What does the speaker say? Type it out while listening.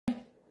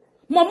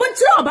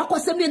Momontre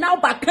obakosem ni na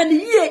obaka ni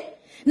ye.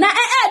 Na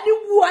ni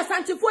wuo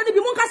asantifo ni bi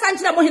monka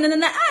sanchira mo hene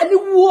na ni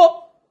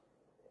wuo.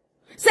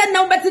 Send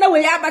now better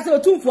way about a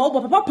tomb for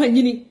Papa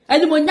Panini,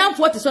 and you young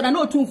 40 so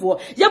no tomb for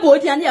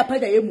Yabo and ya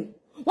pada emu.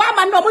 Why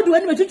man no do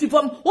any to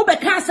from Oba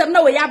Castle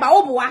no way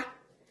about Oboa?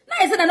 Na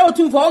is no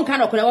tomb for one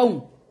kind of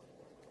own.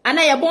 And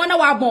I born a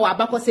while more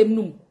about same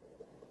noom.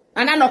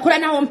 And I no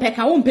crana on peck,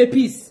 I won't pay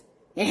peace.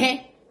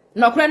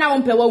 No crana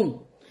on pe won.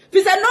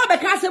 Fisa no be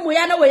castle way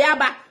no way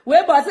about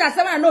where but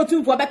I no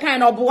tomb for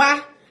Becan or Bois.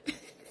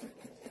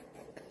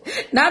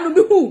 Now no,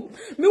 me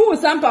who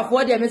sampa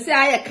for them and say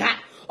I a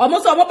cat.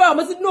 Almost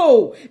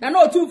no.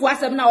 Na two for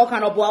 7 now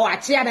can of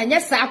watch and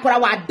yes, I could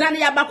have done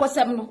ya back or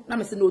 7. Na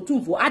no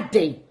 2 for a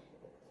day.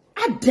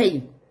 A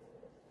day.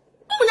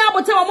 Now,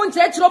 but tell one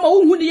church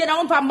who need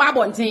on from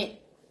Marbonte.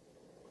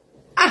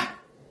 Ah,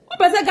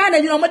 but the Ghana,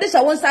 you know,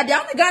 Madisha won't start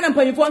down the Ghana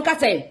for you for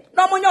Casse.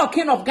 No more your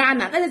king of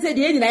Ghana. Let us say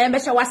the Indian I am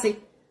Beshawasi.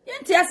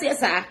 Yes, yes,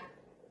 sir.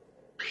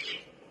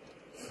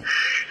 Now,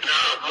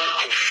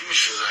 my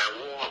confusion I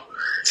wore.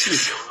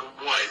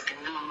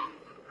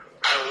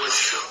 I was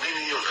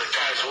many of the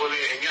times when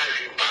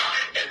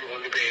and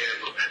only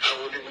I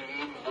would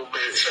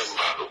move some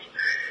battle.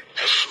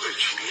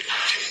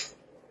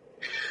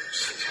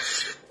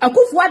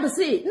 Akufo to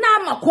say, now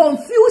my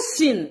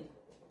confusion.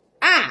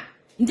 Ah,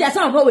 there's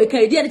some of we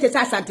can dear to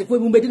Santa for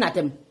whom we didn't at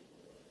them.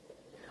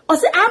 Or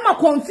say, I'm a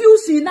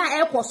confusion now,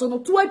 air course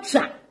on to a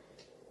trap.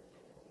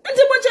 And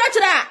the one church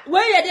that,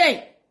 where are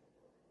they?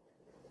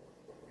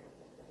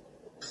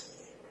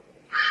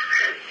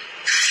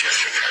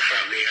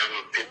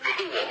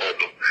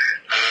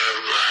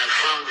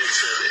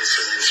 It's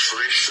an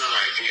inspirational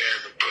idea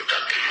and a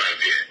productive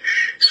idea.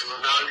 So now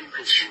I leave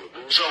it to you.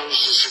 So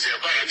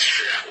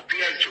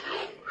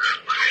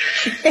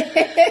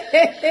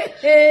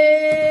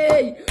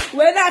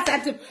well, that's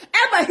at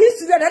ever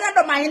history that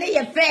another mine in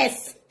your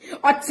face.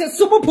 Or to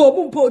super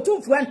po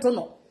 2 for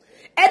Antono.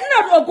 And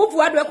not go for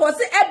what we call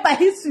ever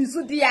history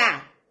so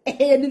dear.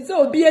 And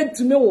so be it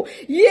to know.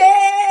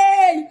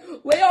 Yay!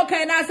 We all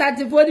can ask at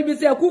the body be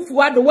say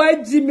Akufo the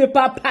one Jimmy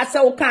Papa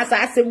so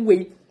cast same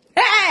way.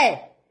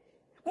 Hey!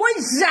 Mon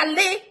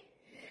jale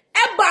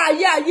eba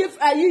ya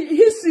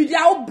history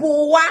ya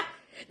obowa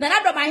na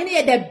nado ma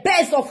hene the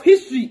best of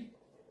history.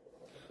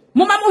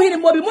 Mama mo hene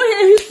mo bi mo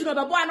hene history no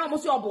bebo ana mo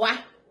se obowa.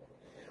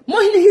 Mo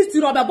hene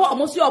history no bebo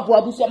mo se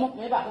obowa buso mo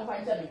me ba mo fa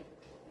nche me.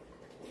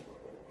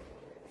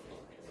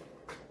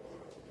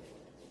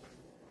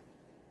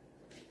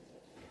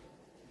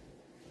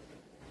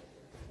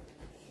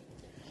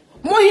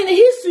 Mo hene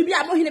history bi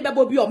a mo hene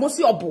bebo bi o mo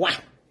se obowa.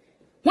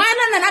 Why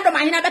not another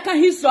man beka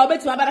history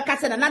obeti abaka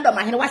say na another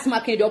man wasima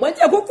kan de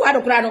obenti Akufo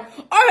adokra no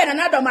o na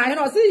another man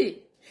no see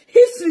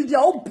history de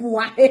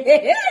oboa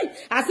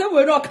ase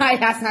we no kai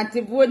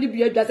asantevo ni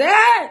bi adwa say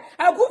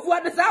Akufo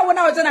ade say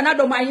wona o say na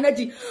another man na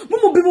ji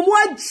mumu bi mu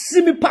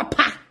agimi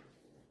papa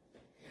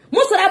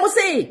musora mo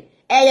say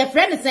your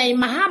friend say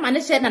mahama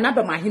ne share na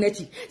another man na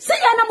ji say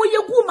ya na mo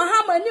yegu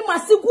mahama ni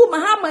mase gu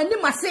mahama ni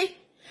mase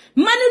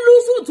Mani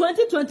lusu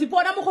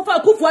 2024 na mokofa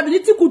Akufo ado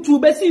niti kutu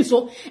besi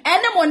so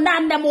ene mo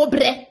nanda mo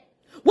bre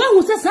wa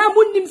hu se sa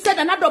munnim se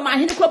na do ma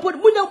hene kropo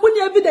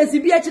munya evidence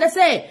bi a kire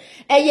se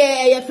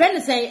eye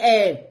friend say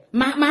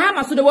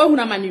mahama so de wa hu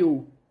na mane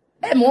o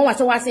mo wa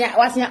se wasia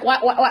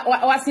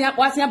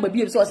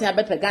babi so wasia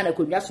bepe Ghana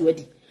konwa so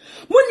adi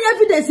munya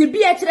evidence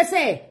bi a kire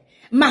se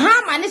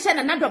mahama ne she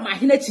na do ma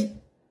hene chi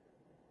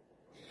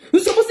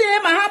nso mo se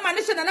mahama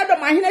ne she na do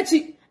ma hene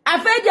chi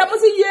afedia mo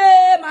se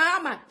ye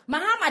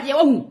mahama de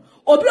wa hu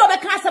obi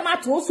obeka asema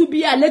to so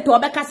bia later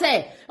obeka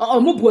say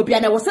omubu bia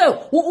na wo say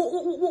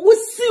wo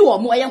si wo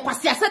mo ye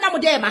nkwase ase na mo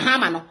de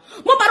mahama no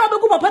mo bara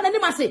obeku papa na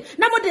nim ase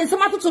na mo de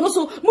nsema toto no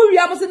so mo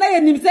wia mo se na ye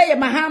nim say ye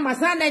mahama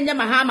sa na nye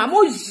mahama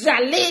mo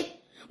jale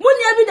mo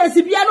ni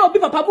evidence bia na obi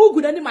papa mo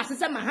gu na nim ase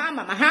say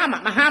mahama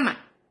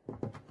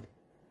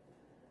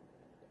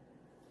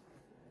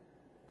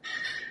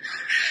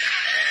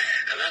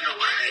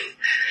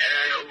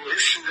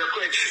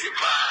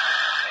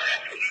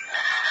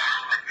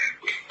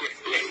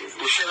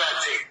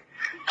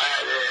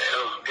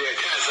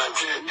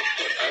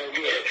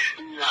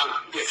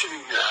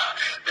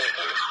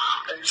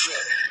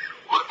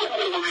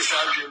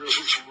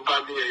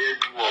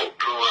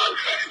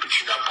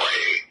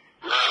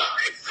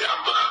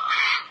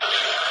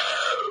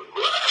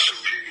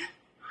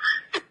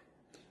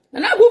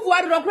na Akufo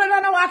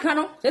adokra na waka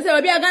no se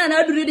obi Ghana na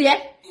aduru de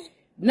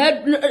na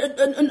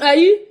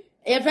ayi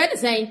e friend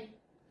saying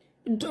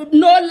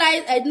no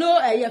lies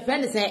your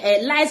friend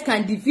saying lies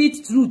can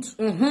defeat truth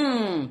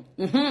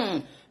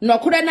no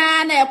kure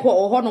na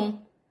ekwo honom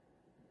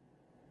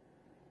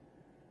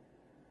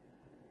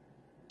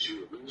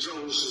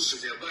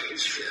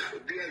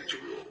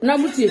na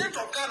muti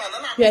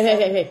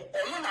he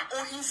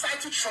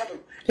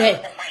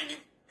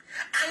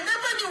I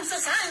never do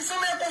science so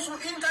many people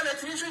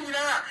internet reaching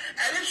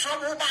and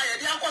trouble by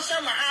the Akosha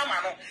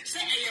Mahama. Say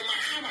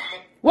Mahama.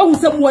 What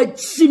was some word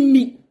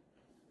Jimmy?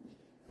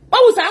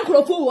 What was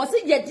Uncle Fu? Was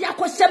it yet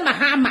Akosha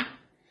Mahama?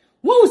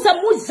 What was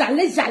some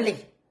jale?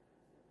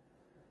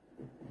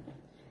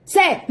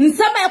 Say,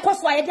 nsama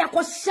ekoswa yede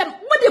akoshem,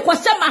 mudi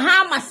koshem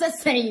Mahama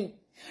sesen.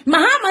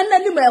 Mahama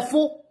nani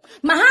mefo,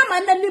 Mahama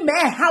nani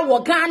meha wo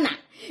Ghana.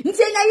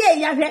 Nti enya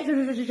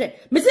ye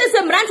me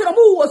say mranche no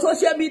mu wo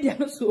social media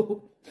no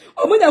so.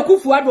 Omunya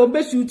Akufo Addo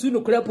be shoot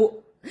no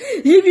krepo.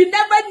 If you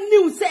never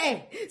knew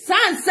say,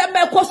 san nsama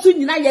ekosu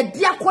nyina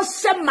yede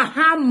akoshem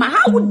Mahama,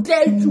 how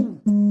dare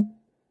you?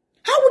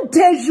 How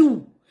dare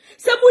you?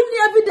 Say muni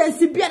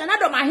evidence bia na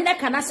Addo Mahene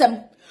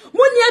kanasem.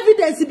 Muni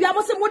evidence bia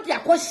mo se modi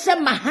akoshe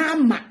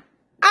Mahama.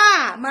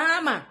 Ah,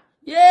 Mahama.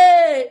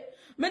 Yeah.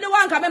 Me no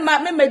wan ka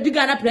me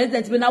diga na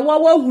president be na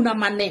wo hu na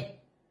mane.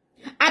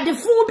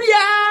 Adefu bia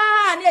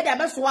na e de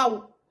abeso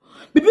awo.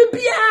 Bibi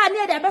bia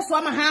na e de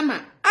abeso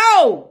Mahama.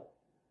 Aw.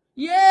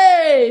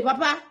 Yeah,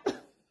 papa.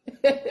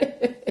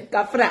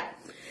 Kafra.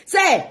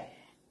 Say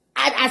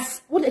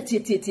as what the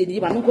tie ni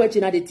ma no ko achi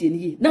na de tie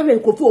ni. Na we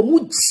kofo mu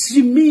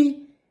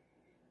jimi.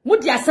 Mu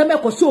di asame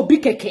ko so obi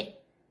keke.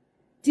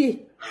 Tie.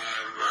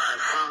 I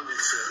found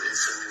it's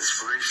an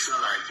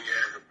inspirational idea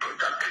and a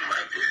productive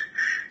idea.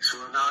 So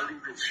now I'll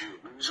leave it to you.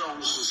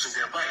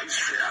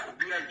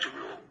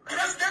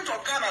 President of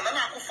Ghana,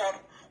 Nana Akufo,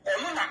 or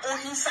Nana own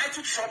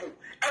incited trouble,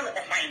 and of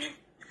mining.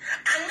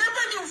 I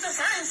never knew the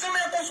science and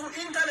goes with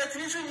internet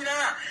issue in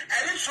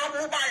and it's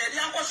trouble by a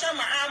Yakosha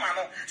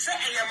Mahama. Say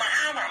I am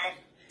Mahama.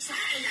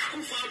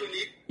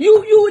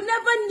 You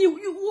never knew.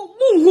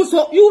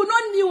 You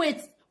not knew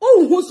it.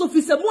 Oh, who's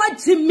officer, what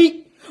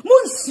Jimmy?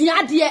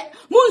 Munsia dear,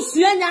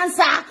 Munsia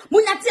Nansa,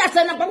 Munatia,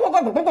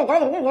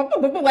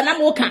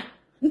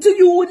 until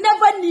you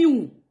never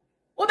knew.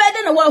 Oh,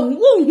 better than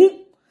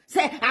one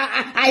say,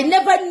 I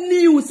never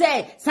knew,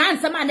 say,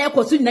 Sansa man,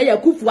 Echo soon,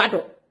 Akufo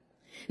Addo.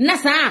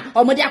 Nasa,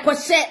 or Modiako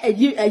share a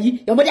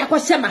ye, or Modiako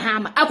share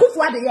Mahama, Akufo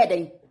Addo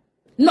yeding.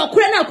 No,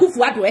 Kurana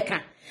Akufo Addo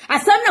eka. A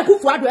son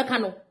Akufo Addo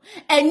ekano.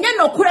 And yan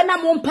no Kurana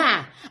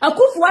Mompa.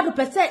 Akufo Addo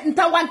percent,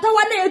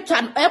 Ntawantawane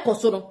chan Echo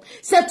sono.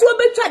 Say, two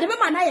be tried, the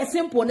man I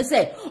simple, and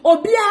say,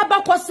 Obia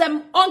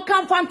Bakosem, on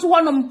come fan to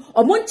one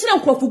or Munchina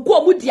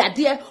Kofuko would the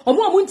idea, or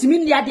more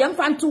Muntimin the idea,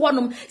 fan to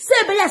one.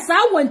 Say, by a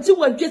sound when two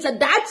were just a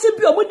that should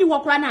be a woody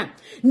walk rana.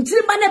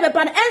 Ntima never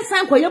pan and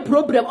sank for your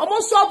problem,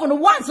 almost solve on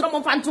once,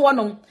 no fan to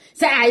one.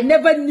 Say, I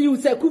never knew,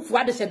 say, Akufo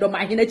Addo said,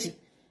 my Hene.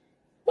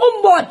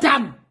 One more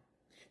damn.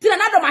 Till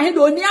another my head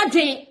on near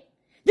Jane.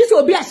 This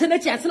will be a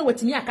senator and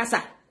with me a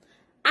casa.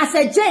 As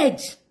a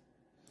judge,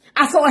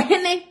 as a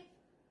Hene.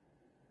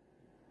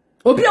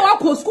 Obi a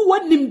wako school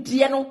one nim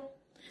diano.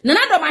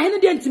 Nanado my Hene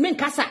didn't mean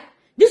casa.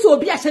 This will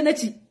be a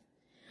senator.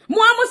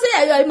 Moamo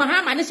say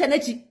Mahama and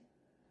senator.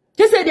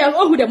 Just say they are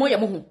all who the moya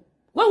moon.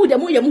 What would the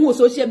moya moon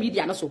social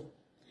media no so?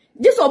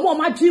 This or more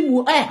my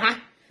dream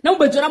ha. No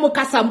but Jonamo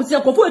Casa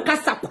Musako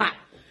Casa pa.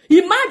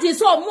 Imagine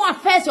so more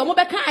affairs or more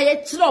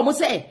beka slow mo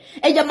say.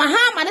 E ya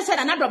Mahama and said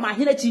another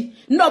Mahine.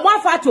 No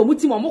more far to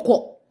Mutimo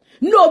Moko.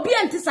 No be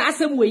anti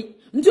same way.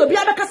 Nti obi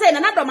abeka say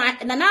another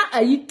nana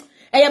ayi.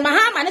 E ya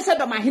Mahama and said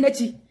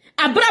Mahine.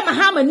 Abra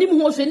Mahama nim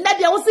ho so na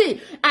dia wo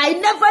say I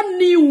never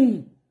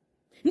knew.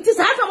 Nti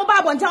sa afa mo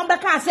ba bo ntam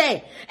beka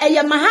say e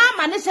ya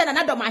Mahama and said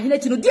another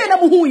Mahine no dia na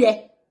mu hu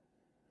ye.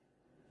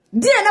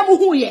 Dia na mu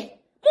hu ye.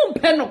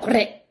 Mumpe no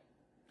kore.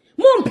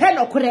 Mumpe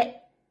no kore.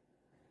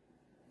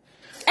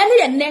 Ene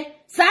yenne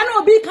sana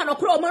obi kan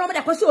okro omo no de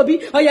akwose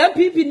obi oya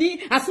MPP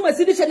ni asoma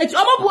sidi hye nachi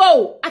omo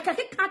bo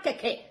akake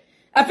kakeke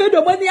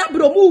afedo mani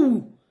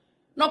abromu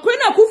no kore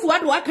na Akufo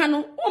Addo aka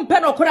no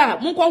mpe no kore a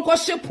monkonko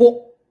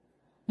hyepo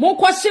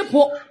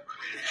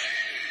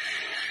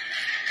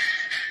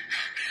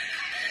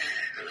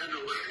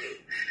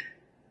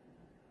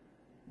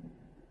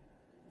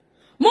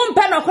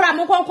mumpe no kore a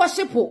monkonko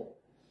hyepo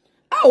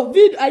aw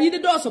vid ayi de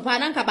do so pa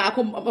na nka ba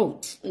ko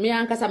me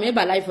anka sa me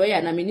ba life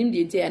ya na menim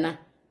de ntia na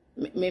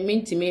me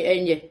mentime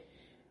enye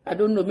I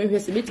don't know me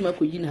hwese metima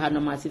ko yin ha no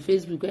ma se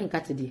Facebook en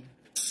kate de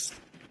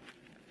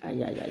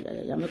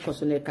ya me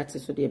koso na kate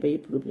so de be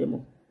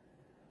problem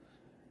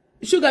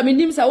sugar me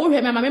nim sa wo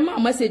hwe me ma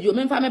message o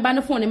me fa me ba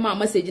ne phone ma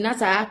message na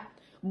sa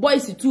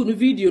boys 2 no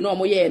video no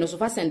mo ye no so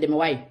fa send me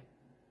why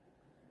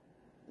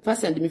fa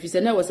send me fi se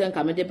na wo se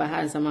nka me de ba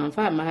ha nsa ma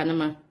fa ma ha na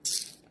ma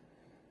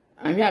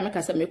anhwe a me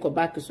kasa me ko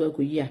back so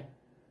akoyi a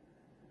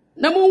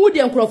na mo wu de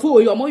nkrofo wo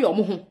yo mo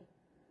ho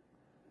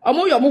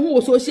omo yo mo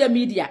ho social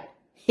media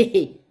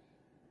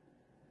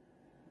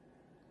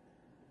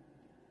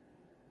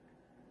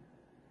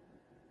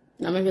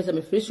na me pese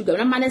me free sugar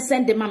na man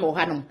send dem ma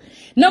hanom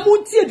na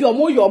mu tie de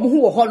omo yo mo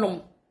ho honom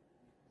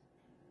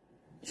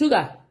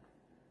sugar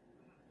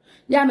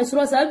ya me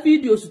sro sa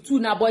videos tu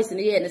na boys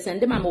ne ye ne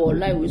send dem ma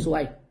live we so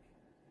why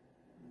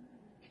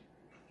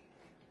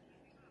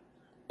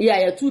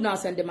ya tu na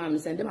send dem ma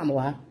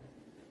wa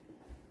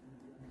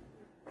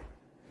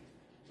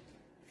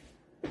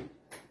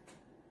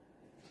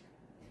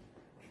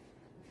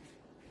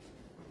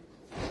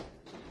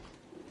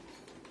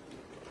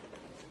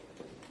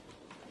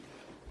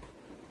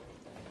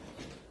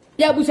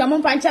ya busha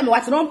mo fancha me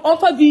wat no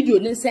offer video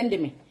ne send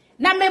me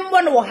na me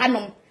mbo no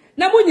hanom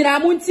na mo nyina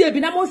mo ntie bi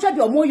na mo hwe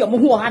bi omo yo mo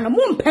ho hanom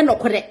mo mpe no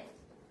kore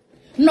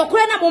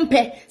nokore na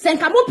mompe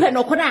senka mompe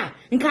nokore a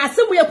nka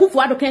asemu ye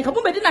Akufo Addo kenka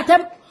mo bedi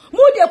natem mo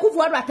de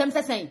Akufo Addo atem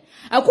sesen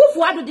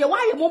Akufo Addo de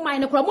waye mo man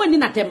ne kora mo ni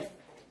natem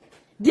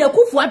de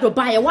Akufo Addo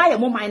baye waye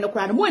mo man ne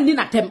kora mo ni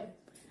natem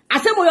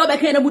asemu ye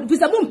obeka na mo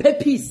bisa mompe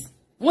peace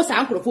mo sa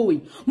ankrofo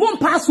we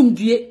mompa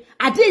asomdue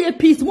ade ye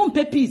peace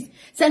mompe peace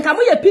senka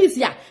mo ye peace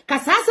ya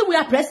kasa asemu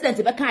ya president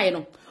beka ye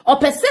no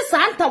opese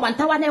sa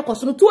antawantawa na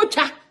ekoso no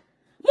tuotwa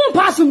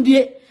mompa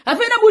asomdue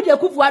afi na mo de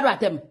Akufo Addo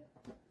atem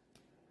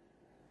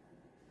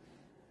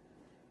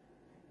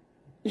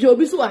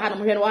Jobisu wa hanum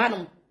hwene wa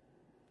hanum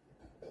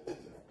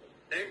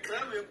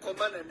enkrame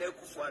command na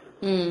Akufo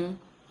Addo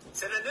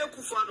se na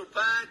Akufo Addo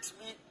part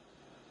mi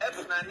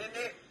efuna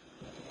ne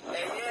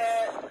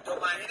eye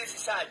Dormaa Hene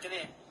sisa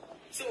adwene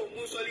se o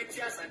mu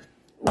soliti asante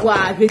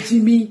wa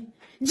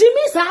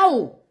Jimmy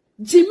sao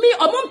Jimmy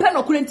omompe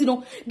no kurenti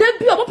no da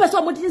bi omompe so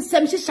omodi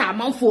nsem hihya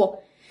amanfo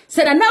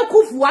se na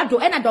Akufo Addo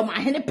e na Dormaa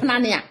Hene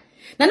penane a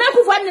na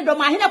Akufo Addo ne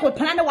Dormaa Hene ko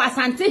penane wa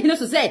asante hene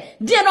so se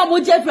die na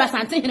omoji afi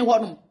asante hene ho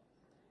no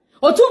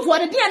otumfo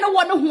de die na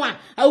wo no ho a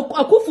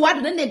Akufo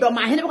Addo ne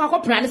Dormaa Hene ko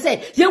akopra ne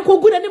se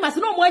yenkogu na ni mase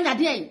na omo anya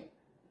de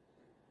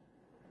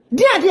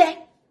die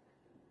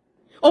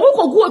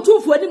omukogu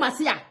otumfo ni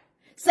mase a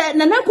se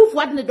na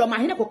Akufo Addo ne Dormaa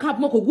Hene ko ka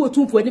mo kogu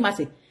otumfo ni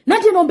mase na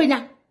die no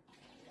benya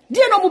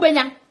die no mu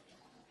benya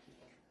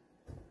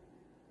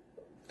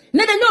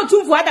ne de no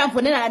otumfo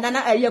adamfo ne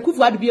na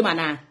Akufo Addo bi ma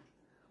na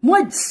mo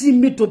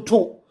Jimmy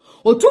toto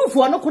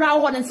otumfo no kora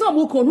ho ne se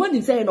omo ko no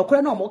ni se no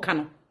kora na omo ka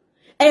no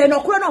no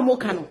kora na omo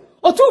ka no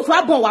otumfo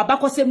abon wa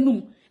bakosem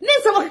num ne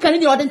nsem okeka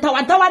ne ode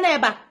ntawantawa na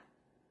eba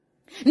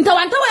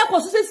ntawantawa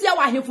ekoso sesia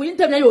wa ahefo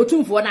yintem na ye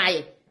otumfo na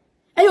aye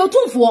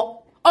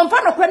otumfo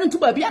onfa no kora no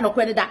ntuba bia no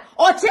kora ne da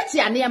o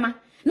cheche anema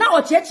na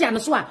o cheche an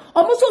so a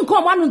omuso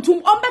nkom anu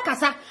ntum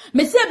ombekasa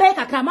mesi ebe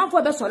kakra amanfo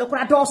ebe sole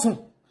kora doso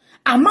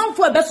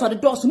amanfo ebe sole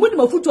doso mudi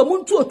mafutu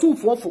omuntu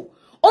otumfo fo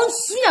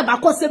onsua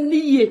bakosem ni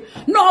yie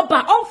na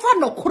oba onfa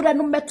no kora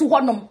no meto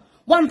honom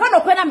wanfa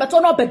no kora na meto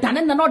na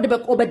obedane na ode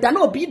obedane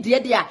obi de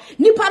a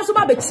nipa so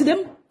ba betirem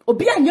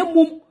obi anya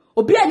mum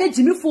obi anya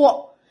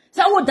jimifo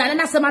sa wo dane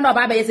na sema na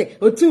oba ba yese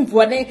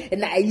otumfo ne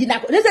na ayi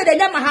na ne se de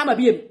nya mahama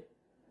biem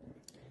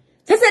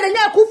se de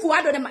nya Akufo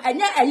Addo ne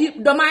anya ayi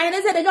Dormaa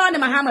Hene se de nya ne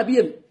mahama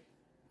biem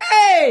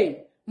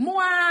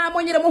moa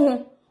monyere mo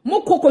ho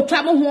mo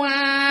kokotwa mo ho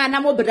a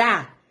na mo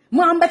bra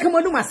mo ambeka mo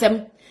num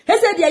asem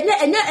se de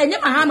anya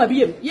mahama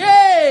biem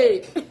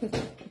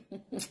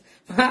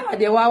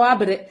de wa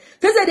bre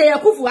se de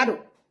Akufo Addo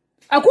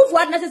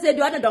na se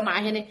de one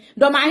Dormaa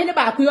Hene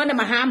ba ku yo ne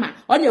mahama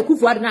one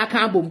Akufo Addo na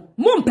aka abom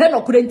mo mpe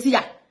no kurenti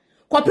ya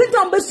ko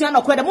printer mbesua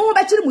no kure de mo ho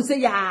ba kire mu se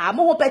ya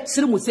mo ho ba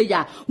kire mu se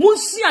ya mo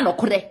nsua no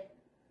kure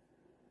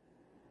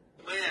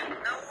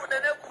na wo de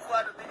Akufo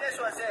Addo me dey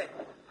so say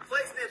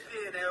voice dey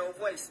play na your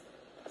voice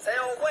say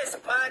your voice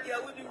pa dia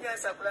wo ni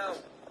nyansa kra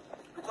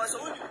because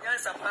wo ni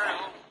nyansa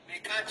pa me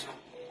catch you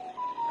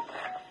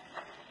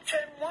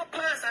chen mo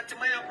pa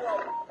santimaya bo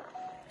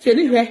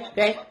cheni hwe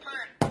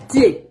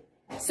tie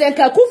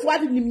senka Akufo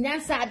Addo ni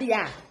nyansa ade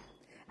a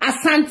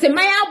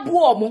asantemaya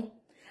bo mo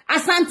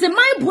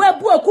asantemai bo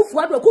Akufo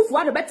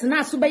Addo betena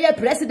aso be ye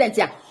president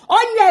a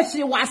onye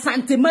hwe wa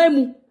asantemai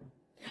mu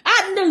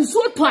adne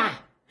nso to a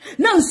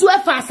na nso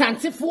afa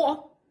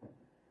asantefo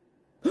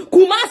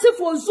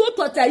kumasefo nso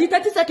to ta yi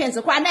 30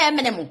 seconds kwa na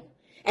emene mo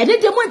ede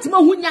de mo ntima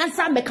hu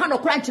nyansa meka no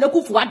kra nkire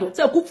Akufo Addo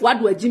se Akufo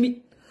Addo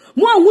agimi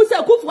mo hu se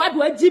Akufo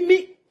Addo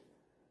agimi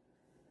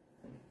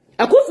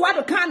Akufo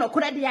Addo kan no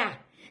kra de a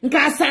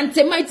nka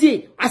asantemai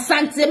ti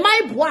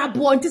asantemai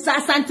bo nti sa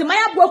asantemai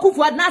abo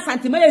Akufo Addo na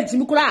asantemai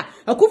agimi kra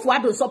Akufo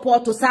Addo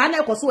support sa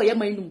na ekoso ye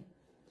manum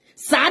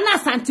sa na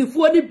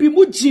asantefo ni bi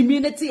mu jimi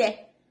ne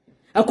tie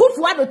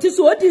Akufo Addo ti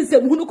so odi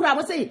nsem hunu kra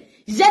mo sei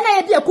je na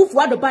ye de Akufo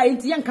Addo ba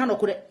nti ye nka no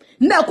kre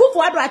na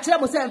Akufo Addo a kire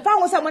mo sei fa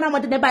wo se mo na mo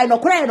de ba no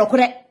kre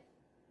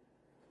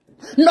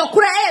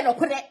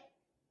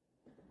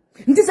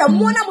nti sa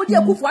mo na mo de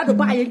Akufo Addo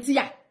ba ye nti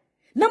ya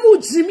na mo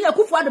jimi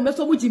Akufo Addo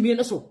meso mo jimi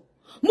no so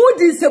mo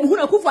di nsem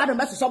hunu Akufo Addo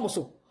meso so mo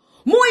so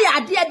mo ya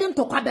ade de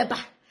ntokwa beba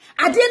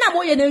ade na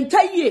mo ye na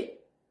ntwa yie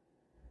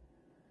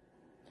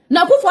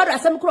na Akufo Addo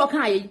asem kro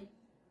kan ye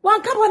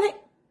wan ka bone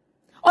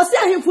o se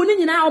ahemfo ni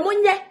nyina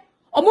omonye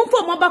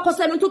omumfo mo ba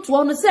kose no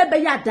tutuo no se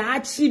be ya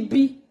daachi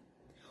bi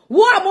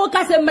wo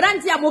amoka se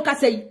mranti amoka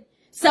sei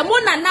se mo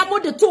na mo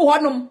de to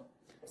honom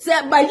se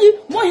bayi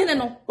mo hene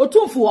no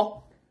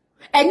otumfo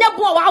enye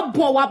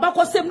bo wa ba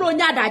kose no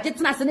nya daachi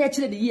tena se na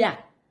ekire de yi a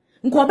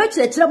nko ba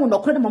kire mo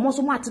nokore no mo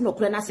so mo ate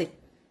nokore na se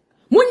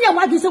munya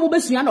wagi se mo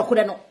besua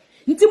nokore no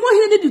nti mo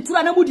hene de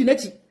tura na mudi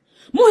nachi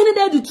mo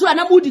hene de tura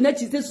na mudi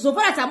nachi se so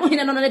far asa mo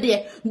hene no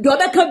de do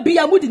be ka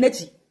bia mudi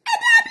nachi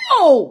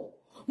o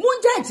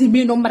munja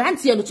jimi no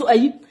mrantie no so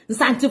ayi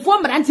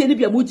nsantefo mrantie no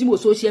bia mujimi o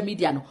social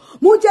media no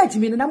munja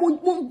jimi no na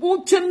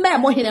twemme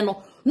mo hene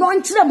no no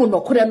nkire mo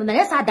nokore no na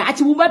yesa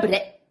daachi mu babre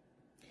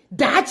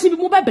daachi bi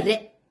mu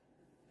babre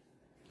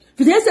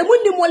fide se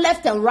munni mo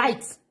left and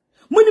right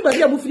munni ba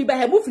bia mu firi ba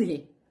he mu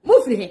firi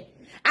he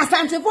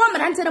Asante for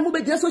Marante na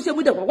mube social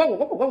media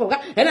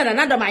and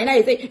another my and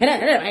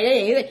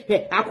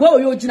akwa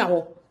oyojina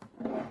ho.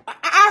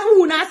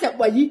 Ahu na se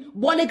wayi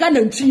bolega na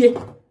ntwie.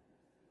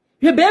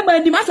 Hwe be ma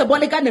ni ma se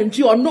bolega na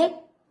ntwie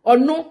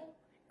ono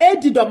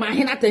edi do ma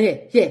hena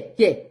te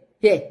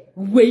he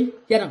wei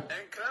ye na.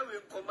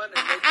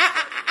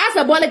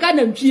 Asa bolega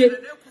na ntwie.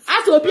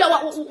 Asa obi a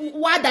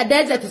wa da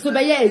desert so be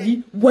ye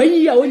ayi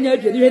wei ya onya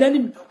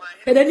aduani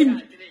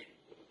hedanim.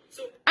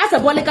 Asa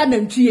bolega na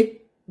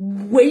ntwie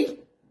wei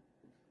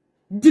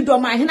di do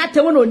ma hena te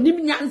wono nim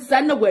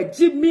nyansa na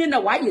waji mi na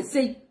wa ye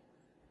sei.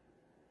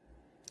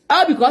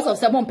 All because of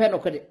some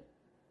penokre.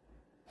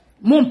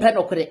 Mum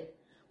penokre.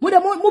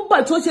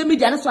 Muda social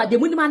media na so ade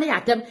munima na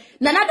yatem.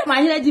 Na nada ma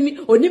hena jimi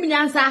onim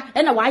nyansa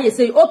e na wa ye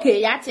say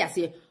okay ya ate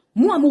ase.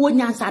 Mu am wo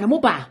nyansa na mo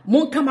ba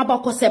mon kama ba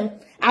kosem.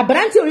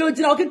 Abrante oyo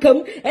gina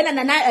okekam e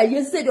na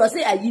ye say do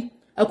say ayi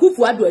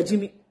Akufo Addo'S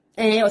jimi.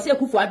 O say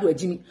Akufo Addo'S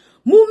jimi.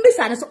 Mu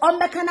mbisa na so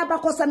ombeka na ba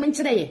kosem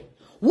nkyere ye.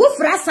 Wo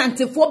fra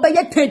santefo be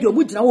ye tedi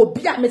omu gina wo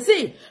bia me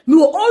say me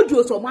wo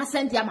audio so mo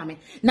asend ya mame.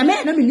 Na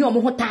me na me ni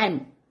omo ho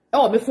time.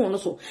 Oh, me phone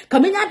so.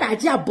 Kamenya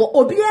daji abo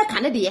obi e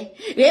kane de.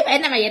 We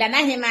na me yeda na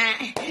hema.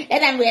 E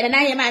na me yeda na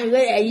hema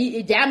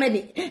we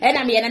Germany. E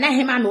na me yeda na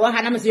hema me wo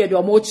ha na me se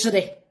do mo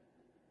chire.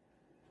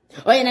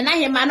 O ye na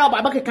hema na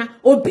obaba keka.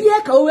 Obi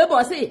e ka we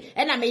bo se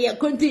e na me ye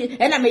konti,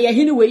 e na me ye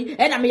hini we,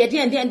 e na me ye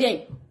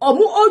den.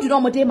 Omu odu no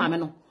mo de mame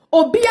no.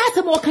 Obi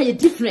asem wo ka ye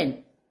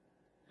different.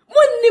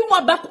 Munni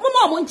mo ba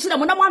mo nchire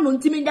mo na mo anu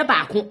ntimi nya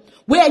ba ko.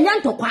 We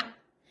anya ntokwa.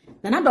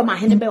 Na do ma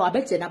hene be wa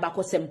beche na ba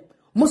kosem.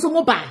 Muso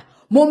mo ba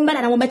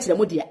Mommana na mo mechire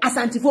mo de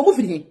asantifo mo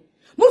firi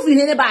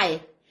he ne baaye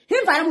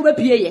hemfa na mo ba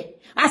pie ye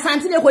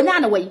asanti ne ko nya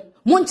na wai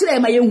mo nchire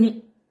ma ye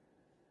hu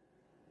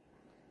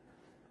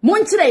mo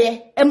nchire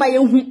ye e ma ye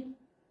hu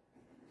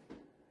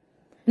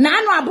na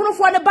anu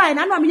abunofo ne baaye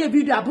na anu am ye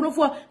video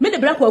abunofo me de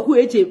bra kwaku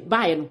eche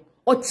baaye no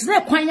o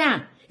kire kwan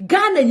a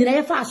Ghana nyina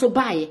ye fa aso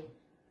baaye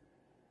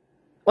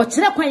o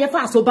kire kwan ye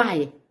fa aso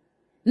baaye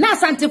na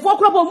asantifo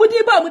krobo mo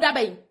di ba mu da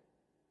bai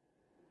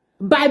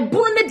by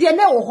bunu ne de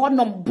na wo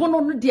honom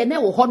bunu ne de na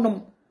wo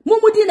honom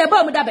mumudi na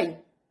ba mu da ban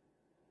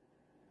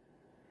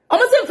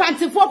omo se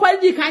fantifo kwa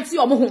di kan ti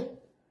omo ho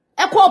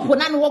e ko opo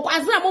na no wo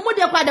azra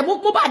mumudi kwa da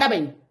mu ba da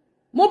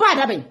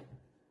ban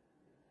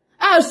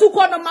a su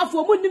ko no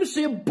mafo mu nim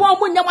hwe bo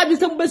mu nya wadi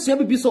se mu besua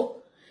bibi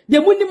so de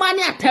mu nim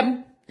ani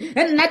atem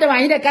en na da ma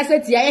hene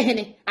kaseti ya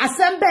hene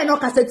asem be no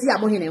kaseti ya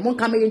mo hene mo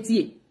nka me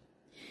yentie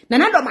na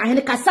do ma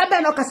hene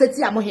kasabe no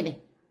kaseti ya mo hene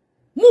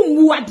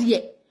mu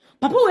ade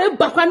papa we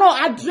bakwa no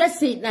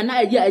address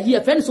na ye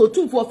friend so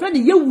tumfo friend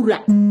ye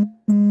wura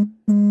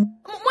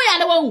mo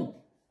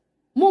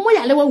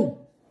ya le wa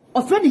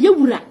o friend ye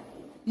wura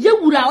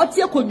o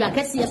tie konwa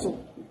kese so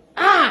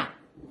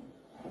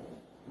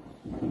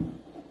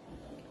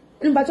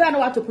nbato na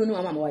wato punu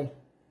mama mo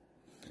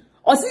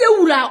o se ye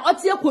wura o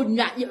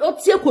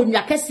tie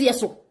konwa kese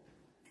so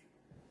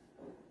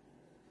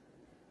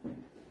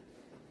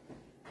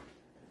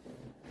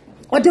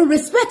o de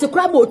respect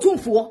kra mo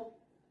tumfo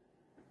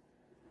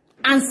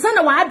ansa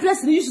na wa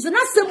address ni issue na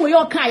semo ye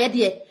oka ye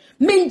de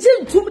menje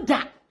ntum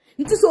da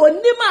nti so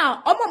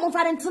onima omo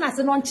fare ntena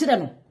se no nkyere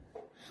no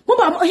mo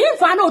ba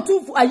hemfa na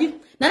otumfo ayi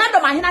na do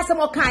ma hena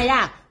semo oka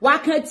ya wa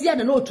ka tie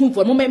na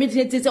otumfo mo ma me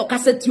tie se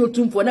okasati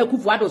otumfo na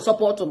Akufo Addo'S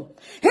support no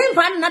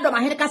hemfa na do ma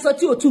hena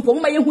kasati otumfo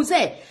mo ma ye hu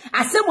se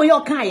asemo ye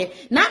oka ye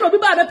na do bi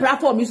ba be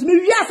platform so me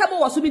wi asemo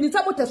wo so bi ni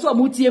semo teso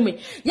mo tie me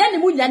ya ni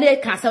mu nya na e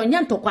ka se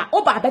nya ntokwa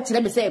o ba be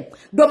kire me se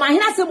do ma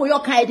hena asemo ye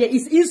oka ye de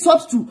is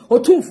insult to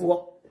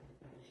otumfo.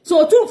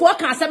 So otumfo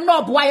ka asem na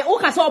oboa ye o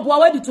ka se oboa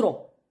wadi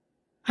tro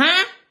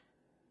ha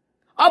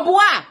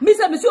oboa mi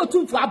se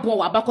otumfo abon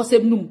wa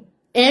bakosem num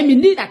mi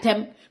need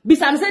atem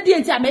bisa me se die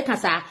nti ameka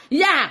sa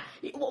ya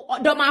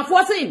do ma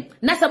fo se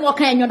na se mo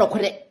ka enyo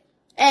dokore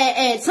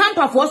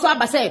sampa fo so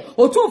aba se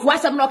otumfo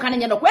asem na o ka na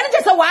enyo dokore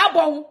ne se wa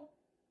abon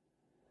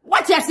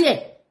what you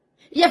say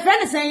ye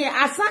friend say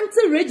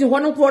Asante region ho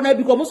no pro na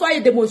bi ko mo so aye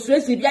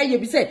demonstration bi aye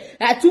bi se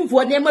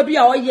otumfo ne ma bi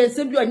a o ye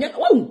nsem bi onye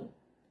wo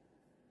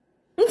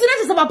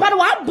ntina se papa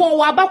wa abon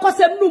wa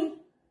bakosem num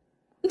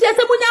nti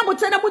ese munya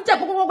bote na muja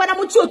kokokwa na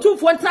muchi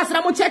otumfo ntina se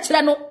na muchi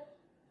akire no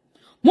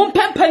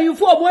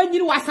mumpempanyufo mo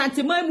anyini wa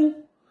Asante mamu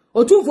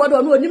otumfo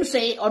do no onim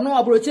hwe ono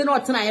obroche na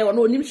otena ye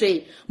ono onim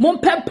hwe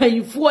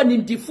mumpempanyufo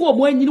nindifo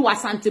mo anyini wa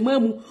Asante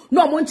mamu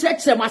no mo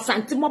nkyerɛkyerɛ mo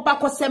Asante mo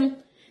bakosem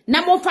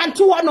na mo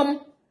fanto wonom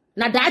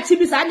na daachi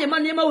bi sa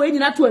nema we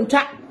nyina to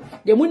ntwa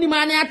de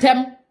munima ne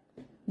atem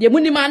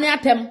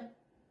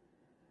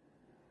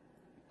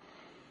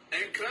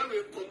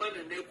enkrawe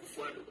komanda na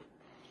Akufo Addo'S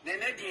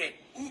nene de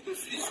u be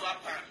free so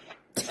apa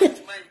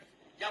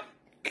yam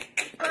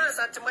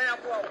Asante ya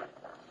bo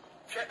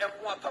hwe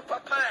emo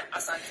papa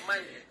Asante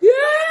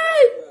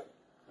yeah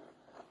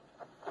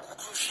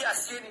kukuruhwi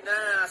ase ni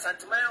na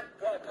Asante ya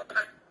bo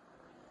papa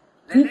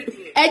nene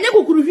de enye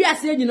kukuruhwi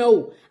ase nyina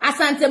o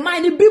Asante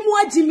ni bimu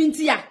agimi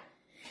ntia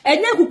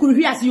enye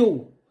kukuruhwi ase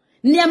o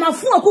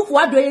niamafu Akufo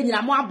Addo'S ye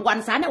nyina mo aboa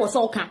nsa na wo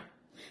so ka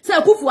se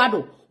Akufo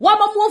Addo'S wa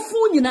ma mo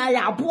fu nyina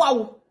ya aboa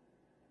wo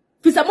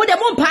fisa mo de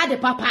mo mpa de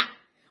papa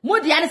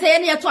Modi ane say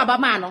any to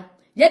abama no.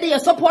 Ye dey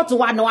support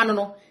one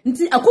no.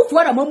 Nti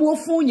Akufo na mamu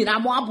ofu nyina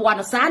mo aboa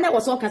no saa na wo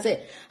so ka say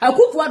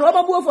Akufo na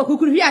mamu ofu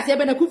kukuru wi ase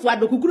be na Akufo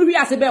do kukuru wi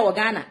ase be wo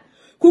Ghana.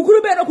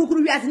 Kukuru be no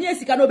kukuru wi ase nya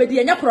sika no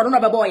obedi nya kro no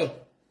be boye.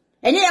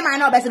 Enye ye man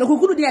na obese no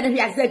kukuru dia na wi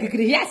ase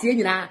kukuru wi ase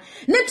nyina.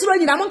 Ne tro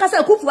nyina mo nka say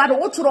Akufo do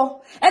wo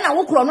tro e na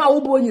wo kro no a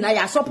wo bo nyina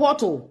ya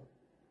support o.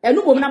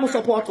 Enu bom na mo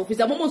support o. Fi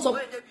say mo so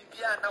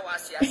bibia na wa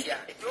ase ase a.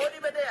 E odi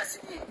be dey ase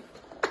ni.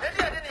 E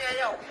dey ade ne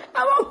ya o.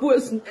 Awa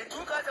kuesu.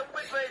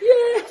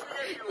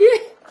 Yeah.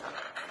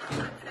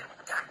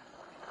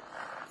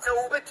 So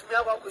wait me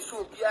about to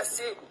show be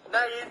say na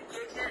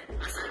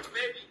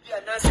maybe be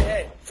na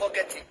say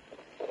forget it.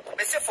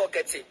 Me say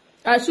forget it.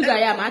 Sugar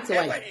ya ma ate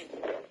why.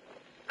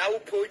 I will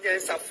put your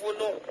safo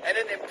no and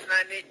then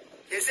plan it.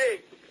 They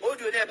say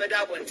odu na be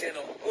da bonte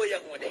no o ye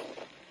ho dey.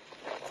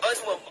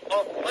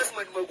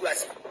 Osman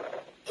Moguasi.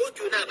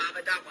 Odu na ma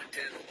be da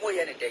bonte no o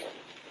ye ne dey.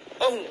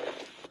 Ohun.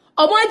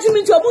 Omo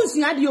ajimi nti omo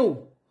nsia de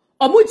o.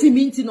 Omo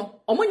jimi nti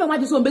no. Omo nyoma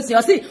de so mbesi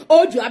o say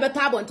odu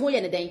abeta bonte o ye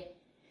ne dey.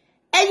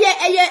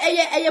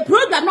 Eye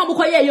program no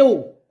mukoye ye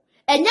o.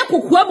 Enye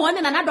kokua mo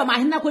ne na Dormaa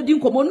Hene akodi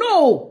nkomo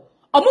no.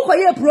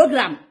 Omukoye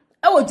program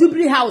e wo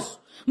Jubilee House.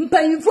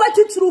 Mpanyimfo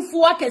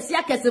atitrufu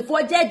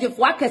akesefo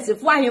jejefo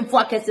akesefo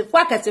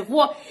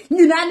ahemfo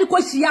nyina ne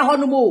kohia ho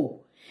no mo.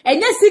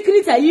 Enye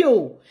secret ayi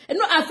o.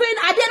 No afen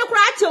ade no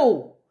kura ache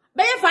o.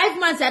 Be 5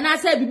 months and I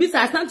say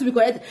bibisa stand to be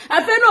correct.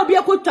 Afen no obi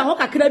akotwa ho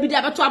kakra bi de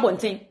abeto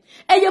abonten.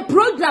 Eye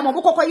program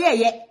omukokoye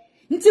ye.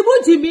 Nti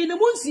bujimi ni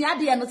munsia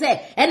de no say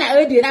e na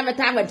edi na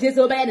meta agbatie se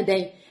obaye ne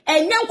den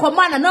enye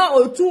nkoma na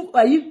otu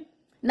ayi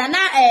na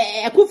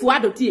Akufo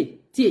ado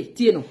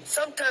tie no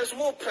sometimes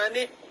more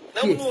planet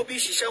na wo obi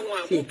hihye ho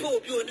a mo pe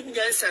obi onim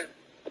nyansa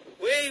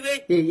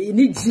we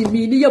ni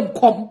jimi ni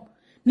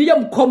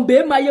yemkom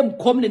be ma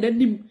yemkom ne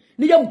nanim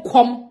ni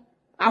yemkom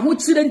aho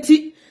kire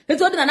nti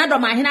eto de na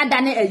Dormaa Hene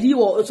adane ayi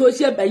wo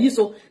social bayi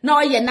so na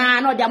oye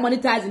na o de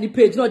monetize ni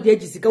page na o de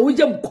agisika wo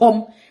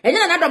yemkom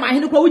enye na Dormaa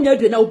Hene kwa wonya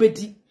adu na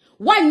obedi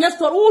one year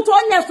story, who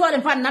told your story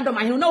and find another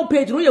man who no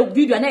page, no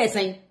video and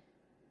everything.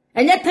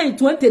 And yet 10,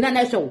 20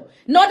 na show.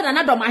 Not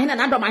another man,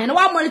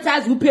 one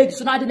monetize who page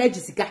so not the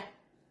Jessica.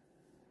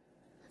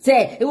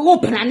 Say, it will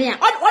open an ear.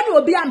 What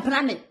will be on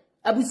planet?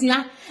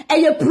 Abusia,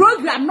 and your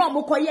program no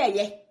more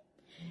ye.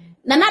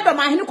 Nanado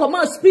man who come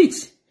out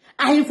speech.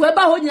 I have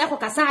forever holding Yako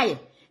Kasai.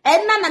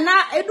 And nana,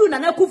 edu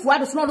nana Akufo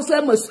ado small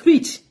so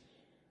speech.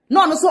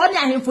 No, so only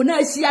him for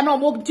no see no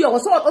more to or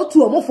so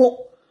to a mofo.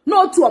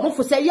 No to a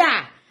mofo say,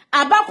 yeah.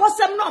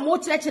 Abakosem no mo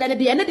kyerɛkyerɛ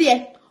de ne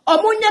de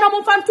omunya no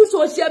mo fantu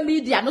social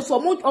media no so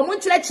omu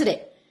kyerɛkyerɛ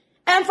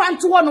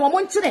emfantu ho no mo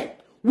nkyerɛ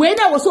we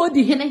na wo so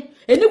di hene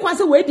eni kwan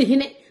se we di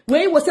hene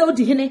we wo se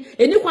odi hene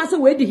eni kwan se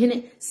we di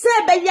hene se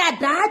be ya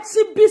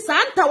daachi bi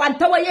santa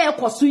wanta wa ye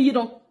ekoso yi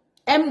no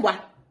emwa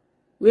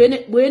we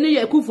ne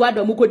ye Akufo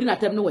ado mo kodi na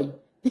tem no we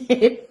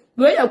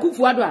we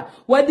Akufo ado a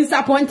wa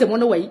disappoint mo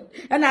no we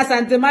na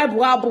asante mai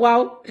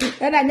boa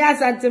na nya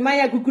asante mai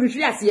ya kukuru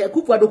hwi ase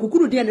Akufo ado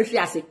kukuru de ne hwi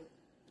ase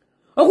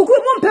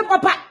okukuru mumpe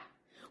papa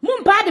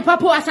mumpa de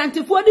papa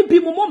asantefo de bi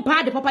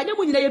mumpa de papa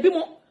nyemu nyina ye bi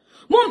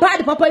mumpa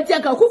de papa nti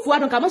anka Akufo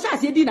ado nka mo sha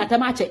ase di na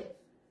tam ache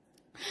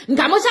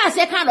nka mo sha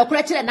ase kan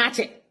okure kire na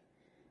ache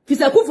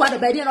fisa Akufo ado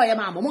ba de na oye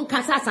maamo mo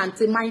nka sa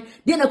asante man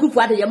de na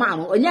Akufo ado ye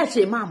maamo onye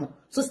hwe maamo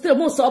so still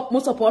mo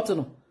support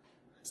no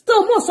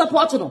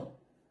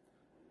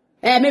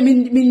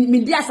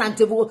me di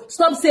asantefo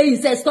stop saying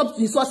say stop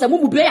so say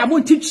mo be ya mo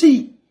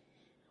ntitwi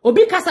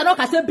obi kasa no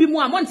kasa bi mu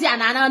a mo nti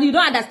anana you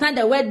don't understand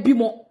the word bi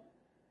mo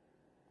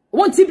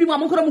won't be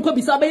one ko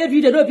bisa be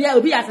video no be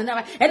obi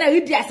asante and I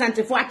read the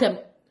asante for atem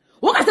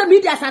wo ka say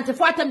media asante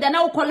for atem then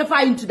now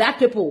qualify into that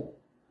people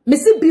me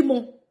si bi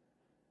mo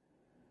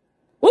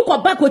wo ko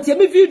back o tie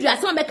me video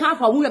asan be kan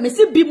fa wo me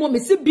si bi mo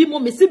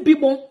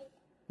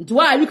nti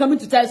why are you coming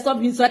to tell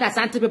stop inside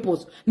asante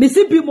peoples me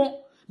si bi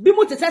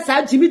mo te say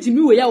sa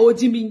jimi we ya o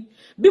jimi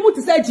bi mo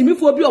te say jimi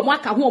fo bi o mo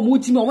aka ho o mo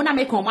jimi o mo na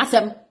me kan o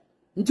masem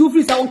nti wo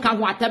free say won kan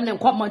ho atem ne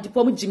nko mo nti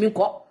fo mo jimi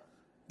nko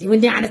you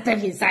don't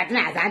understand inside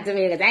na asante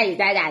me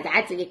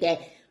that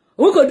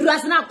we go do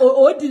as na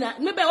odina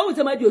me be o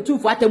tama di otu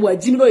fo atem wa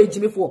jimi no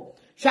ejimi fo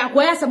hwa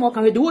akoya se mo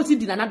kan we de wo ti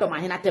di na Dormaa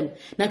Hene atem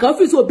na ka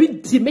office obi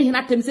di me Hene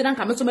atem se na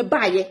ka me so me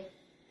baaye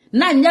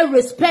na nya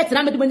respect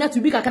na me de manya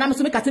to bi ka na me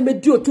so me ka se me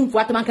di otu fo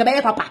atem nka be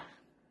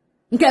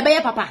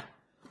ye papa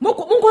mo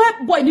ko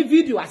boy ni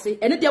video ase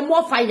ene de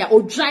mo fire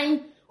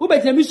odwan wo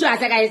be temi sure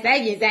ase ka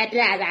say inside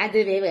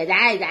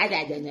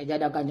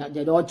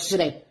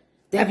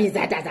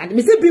asante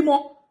me se bi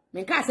mo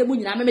me ka se mu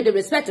nyina me de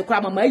respect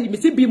kra mama yi me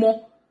se bi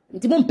mo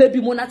nti mo mpa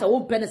bi mo na ta wo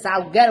mpa ne sa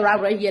get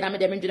right here na me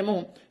de me ndwene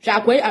mo hwa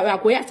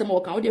akoy asem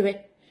wo kan wo de hwe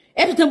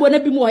etetembo na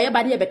bi mo ye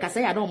ba de be kasa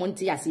ya na mo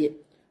nti ase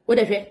wo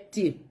de hwe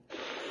ti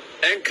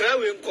enkra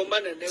we nkoma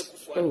na na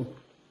Akufo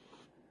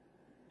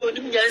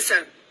odim nyansa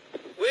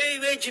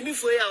we jimi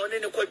fo ya one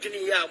ne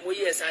kwadwene ya mo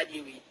ye sa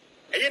de wi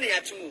eye ne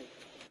yatemu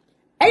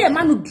eye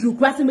manu dru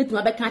kwa se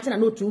metima be ka cha na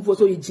otumfo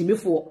so ye jimi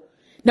fo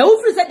na wo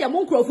free said ya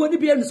mo nkrofo ni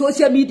bi no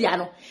social media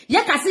no ye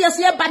kase ye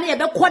so ye ba na ye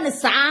be kɔ ne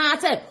saa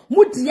se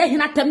mudi ye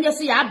hina tam ye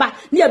so ya aba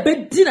na ye be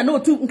di na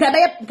otu nka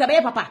be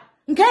ye papa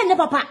nka ye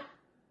papa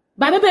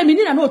ba be mi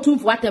ni na otu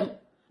mfu atem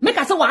me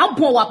kase wa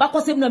abon wa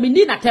bakosem na mi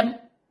ni na tem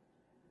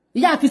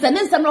ya fisa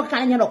ne nsem no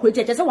kan nya no kɔ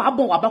cheche se wa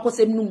abon wa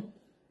bakosem num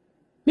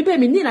me be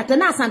mi ni na tem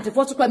na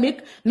asantefo so kwa me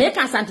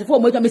ka asantefo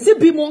mo me se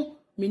bi mo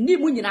mi ni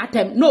mu nyina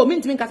atem no mi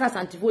ntimi nkasa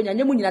asantefo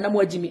nya mu nyina na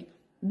mo agimi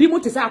bi mu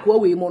te sa akwa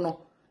we mo no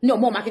ne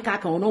omo makeka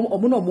kan no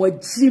omo no mo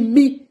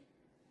agimi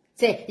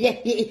se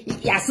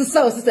ya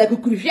sisa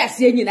kukuru hwi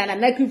ase nyina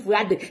na Akufo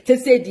ade te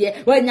se die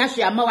wanya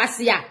hwe ama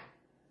wase a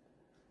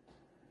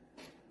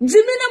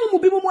jimi na mu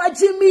bi mu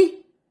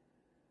agimi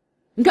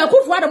nka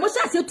Akufo ade mo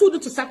sha ase tudu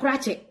to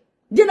sakrache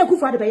die na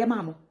Akufo ade be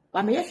yema mo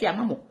wa me hwe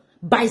ama mo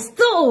by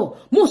still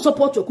mo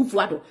support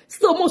Akufo ade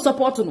still mo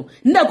support no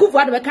na Akufo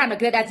ade be ka na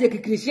greda te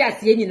kikiri hwi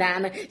ase nyina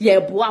na ye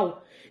boa wo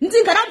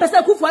nti nka na pese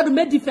Akufo ade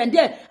me defend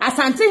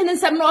asante hene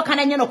nsem na oka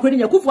na nye no kwani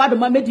nya Akufo ade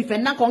ma me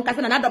defend na kon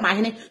kase na Addo'S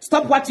hene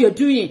stop what you're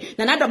doing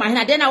na Addo'S hene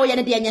ade na wo ye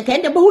ne de nya nka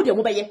ende bohu de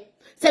mo be ye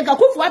se nka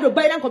Akufo ade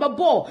ba na nko be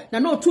ball na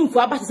no tumfu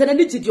aba se na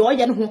ni gidi o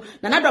ye ne ho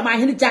na Addo'S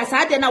hene ja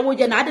sa ade na wo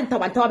ye na ade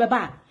ntawanta be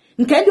ba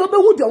nka ende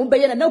obehu de mo be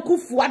ye na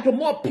Akufo ade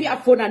mo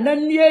piafo na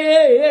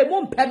nie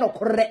mo mpe no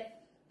korre.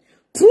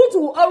 Truth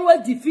will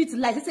always defeat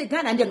lies. Say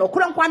Ghana and no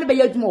kura nkwa ne be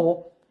ye adwuma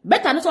ho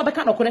better no so be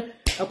ka no kore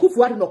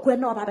Akufo ade no kore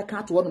na oba be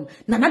ka to wonum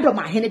na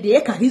Addo'S hene de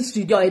e ka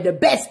history dey the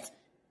best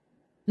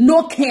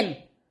no ken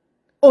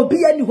obi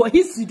ani ho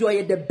history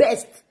dey the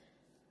best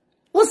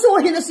wo so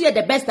hene so ye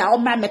the best a o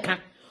ma meka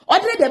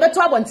odre de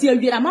beto abonte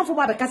awie na manfo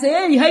ba be ka say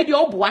hey haidi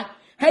oboa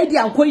haidi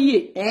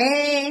ankoyie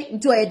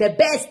into the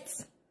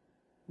best.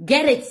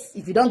 Get it.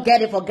 If you don't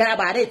get it, forget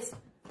about it.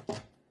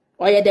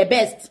 Or you're the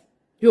best.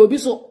 You'll be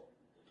so.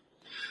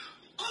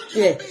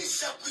 Yeah.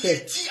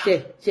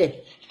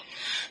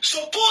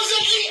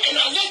 Supposedly and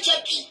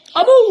allegedly.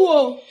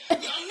 Abu.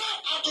 Nana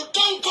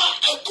Addo'S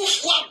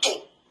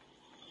Akufo.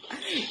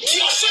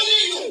 They are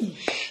selling you.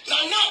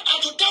 Nana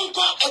Addo'S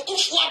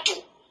Akufo.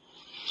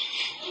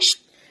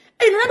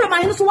 Hey, Nana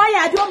Addo'S hene so why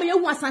are you me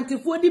hu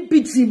asantefo ni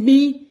biti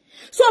mi?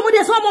 So omo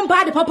dey so omo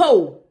bad papa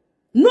o.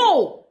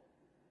 No.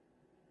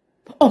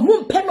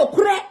 Omo mpe no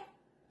kure.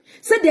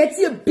 Se de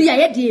tie bia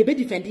ye de be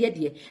defend ye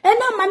de.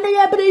 Ena man na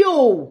ye bre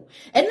yo.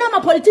 Ena ma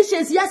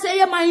politicians ya say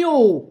ye man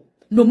yo.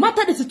 No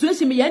matter the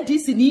situation me yan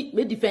DC ni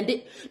me defend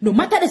it. No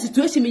matter the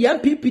situation me yan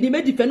PP ni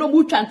me defend no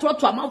mu twa ntro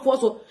to amanfo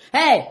so.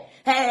 Hey,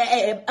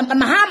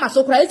 Mahama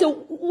so kra say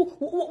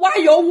why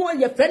yo hu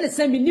your friend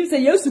say me nim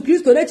say Jesus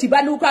Christ na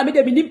chiba no kwa me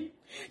de me nim.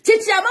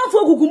 Chichi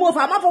amanfo gugumo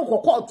fa amanfo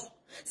ko court.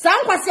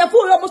 San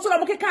kwasiafo yo mo so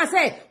mo keka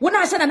say wo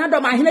na ahye na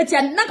Addo'S hene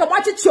tia na ka mo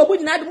achichi omu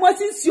nyina de mo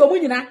asinsi omu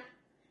nyina.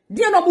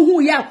 Die no mo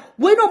hu ya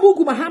we no mo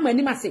gu Mahama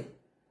ni mase.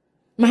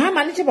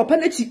 Mahama ni che papa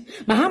na chi.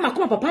 Mahama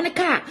kuma papa ne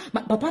ka.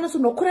 Papa no so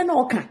no kore na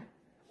oka.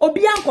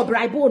 Obi anko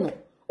bribe no.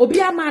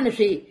 Obi ama ne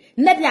hwe.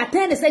 Na de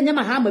atene se nya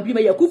Mahama bi ma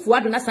Akufo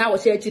ado na sa wo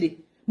hye akire.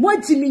 Mo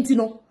agimi nti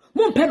no.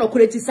 Mo mpe no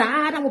kore ti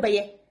sa na mo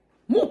beye.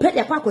 Mo mpe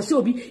de kwa akose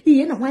obi.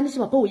 Iye na hwan ne che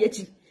papa wo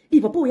yachi. I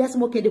papa wo yase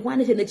mo ke de hwan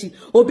ne che na chi.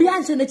 Obi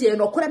anche na chi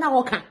no kore na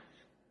oka.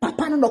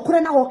 Papa no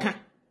kore na oka.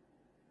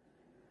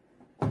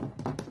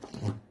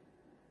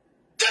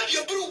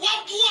 You bro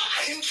what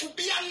him to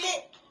be no.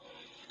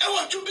 I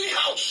want to be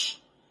house.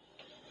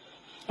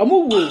 Amu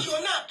wo. You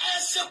na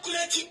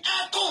circulating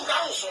echo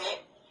round so no.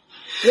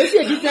 You see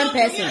a different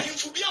person. Him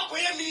to be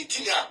a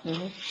meeting ya.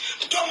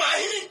 Dormaa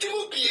him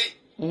timu bie.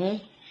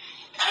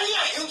 Ali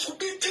him to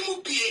be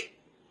timu bie.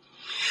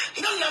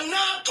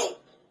 Na to.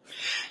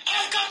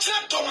 I got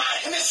Dormaa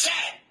him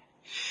say.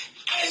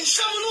 And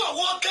someone who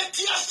walk at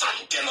your son,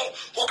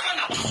 what kind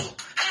of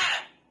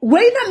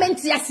wait a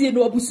menti asie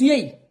no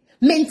abusue.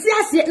 Menti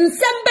asie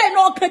nsembe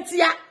no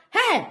katia.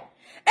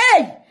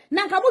 Hey,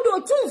 nanka mudo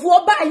otumfu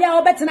oba ya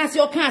obetena se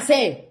oka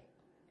se.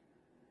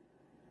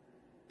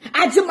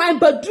 Ajiman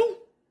badu.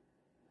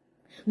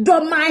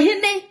 Dormaa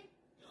hene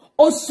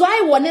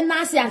osoi wone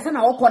na ase ansa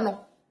na wokọ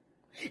no.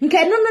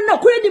 Nke no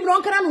kure dim no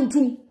nkara no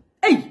ntum.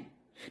 Hey,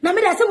 na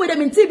me da se we da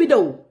menti bi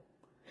do.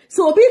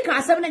 So obi ka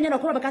asem na nye no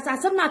kura bekasa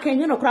asem na kan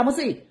nye no kura mo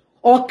se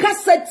o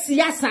kasa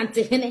tia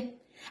asante hene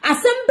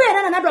asem be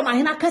na Addo'S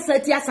hene kasa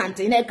tia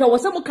asante hene ka wo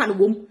se mo kan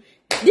wom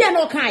dia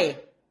no kai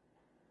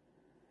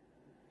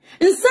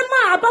nsem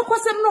a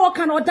abakosem na o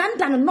kan o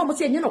dandan no mo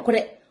se nye no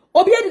kure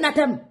obi edi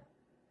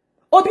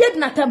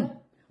natam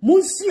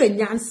munsu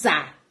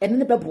enyansa ene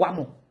ne beboa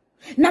mo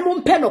na mo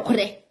mpe no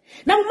kure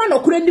na mo ma no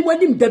kure ni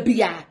wanim da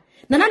bia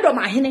na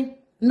Addo'S hene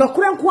no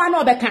kure nko ana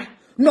obeka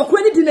no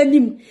kure ni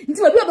dinanim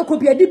nti obi obekọ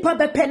bia dipa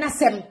bepe na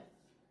sem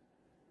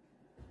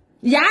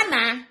ya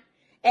na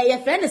ye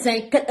friend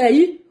sen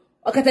ayi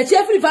okatachi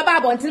afri fa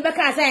ba bontil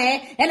beka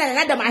say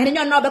na Addo'S hene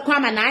nyon na obekọ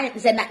ama na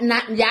se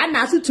na ya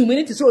na so 2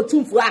 minutes so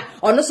otumfu a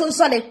ono so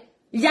nsole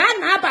ya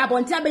na ba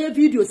bontil abaye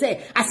video say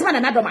asema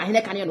na Addo'S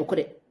hene kan no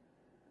kure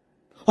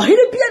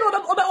ohire bia no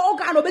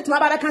oga no betima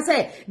ba beka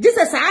say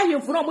Jesus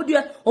ahemfu no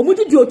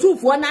omudi di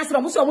otumfu na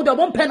asema mo so omudi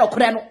ompe no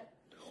kure no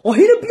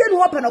ohire bia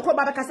no ope no kure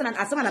ba beka say na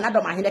asema na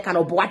Addo'S hene kan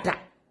oboada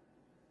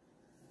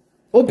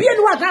Obi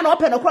enu aga na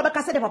open okro be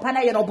kase de papa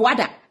na ye no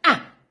boada. Ah.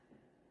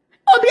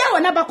 Obi a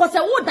wona ba kose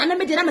wo dan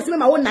me de na me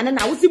ma wo nane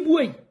na wo si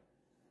buoi.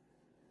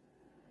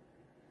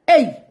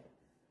 Ei.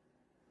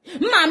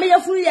 Mama ye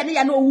furu ye ne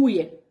ya na owu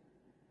ye.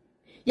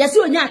 Ye si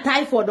onya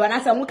typhoid wa na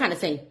se wo kan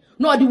sen.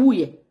 Na odi wu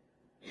ye.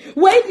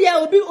 Wei dia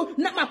obi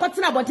na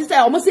makotena abonti say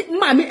omo si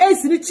mama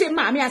esiri chi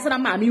mama asana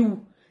mama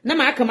wu. Na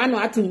ma aka ma no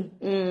atum.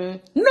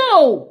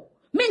 No.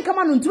 Me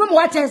nkama no ntuma mo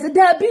wa che se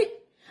da bi.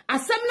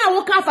 Asem na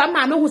wo ka fa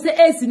mama hu se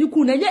esi ni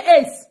ku na nye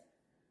esi.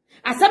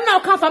 Asem na wo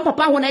ka fa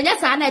papa hu na nye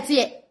sa na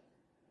ete.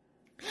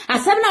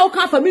 Asem na wo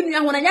ka fa minu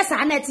hu na nye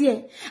sa na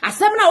ete.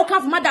 Asem na wo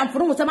ka fa madam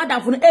furu hu se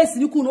madam furu esi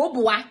ni ku na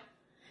obuwa.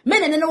 Me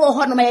ne ne wo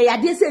ho no ma ya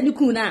de se ni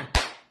ku na.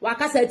 Wa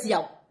ka sa eti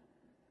ya.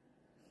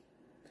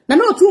 Na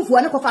no tufu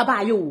ane ko fa ba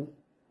ayo.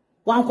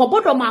 Wan ko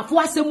bodo mafo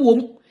asem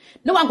wom.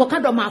 Ne wan ko ka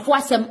do mafo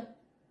asem.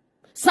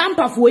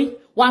 Sampafo yi,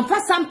 wan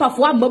fa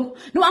sampafo amam.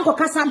 Ne wan ko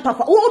ka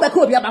sampafo. Wo be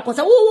ka obi abako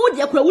se wo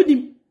de kura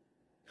wunim.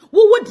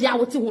 Wo de a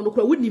wote ho no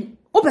kura wunim.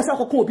 O pese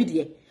ko ka obi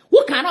de.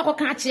 Wo ka na ko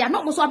ka chia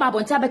na mo so aba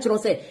bonti abekiro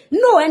se.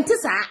 No enti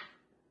sa.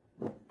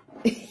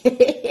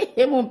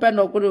 Emu mpe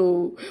no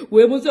kuro.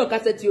 We mu so ka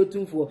se ti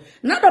otumfo.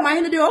 Na do ma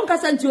hene de on ka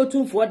se ti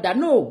otumfo da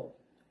no.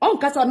 On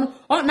kasa no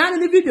na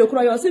ni video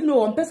kuro yo se no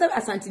on pese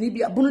asantini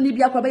bia bunu ni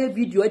bia kwa ba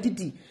video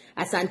adidi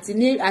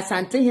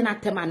asante hina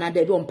tema na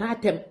de on pa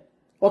tem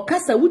o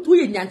kasa wutu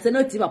ye nyanse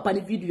na ti papa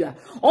ni video a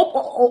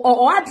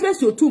o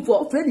address your two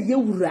for friend ye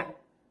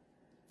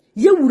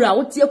wura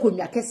wo tie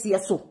konwa kese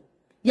so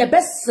ye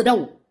beseda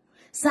wo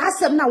sa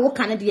asem na wo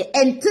kan de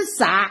enti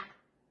sa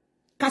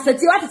kasa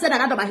ti wate se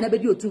na do ma hina be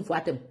di otu for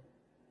atem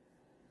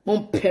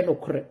mon pe no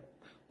kure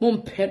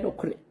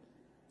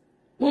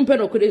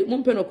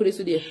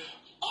so de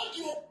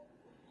audio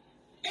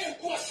e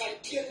ko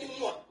santie ni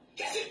mo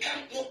kasi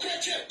kan no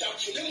kreche down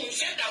for them we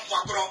said that for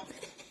bro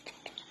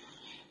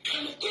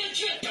kan no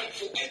kreche down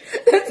for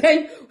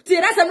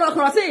tira sam no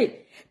crosse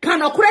kan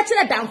no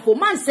kreche down for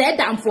man said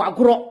down for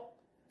agro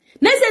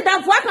na say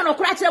down for kan no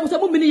kreche mo so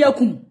mo mini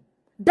yakum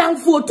down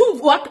for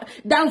two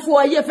down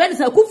for ye friend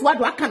say Akufo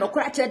ado aka no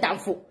kreche down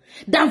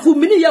for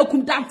mini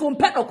yakum down for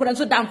pet no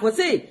kreche down for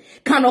say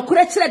kan no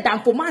kreche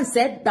down for man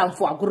said down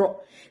for agro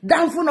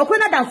down for no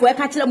kwena down for e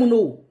ka kire mu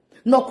no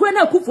no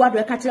kwena Akufo ado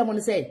e ka kire mu no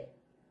say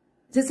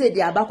say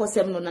dia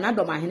abakosem no na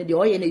Dormaa hene de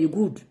oye na you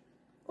good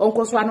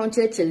onkoso ano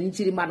nkyerechire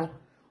nchiri ma no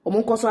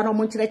omonkoso ano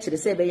mo nkyerechire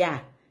se be ya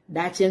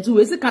da chenzu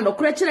we sika no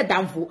krekire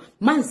damfo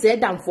man se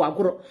damfo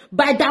agoro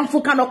by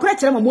damfo ka no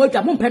krekire mo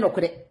adwa mo mpe no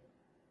kre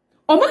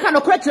omo ka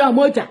no krekire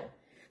mo adwa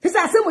se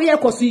asem ye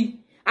koso yi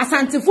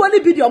asantefo ni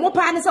video mo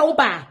pa ne se wo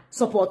ba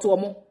support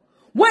omo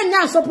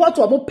wanya support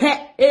omo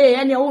pe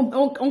ene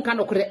on ka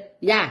no kre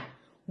ya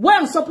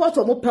wan support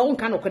omo pe on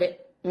ka no kre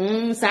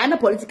sa na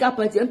political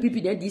party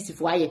MPP na DC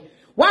fo aye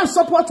one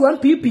support one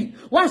PP,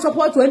 one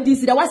support one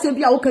DC. That was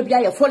bia o ka bia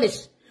ye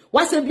foolish.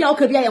 Was bia o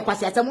ka bia ye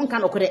kwasi asem nka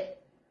no kore.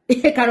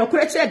 E ka no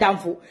kore chere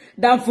damfo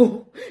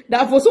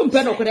so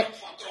mpe no kore.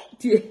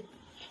 Tie.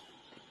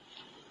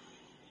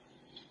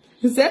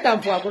 Se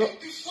damfo agoro.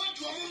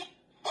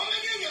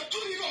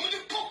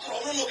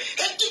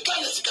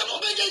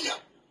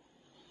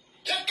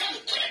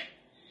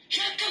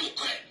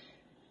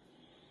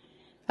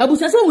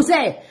 Abusa so wo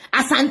say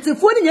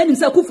asantefo ni nyanim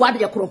se Akufo ade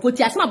ye kromfo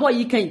ti asema boy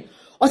yi kan.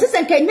 O se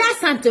senke nya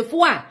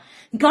asantefo a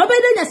nka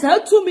obede nya sa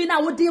atumi na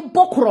wo de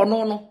bokro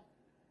no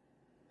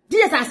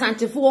die sa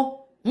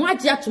asantefo mo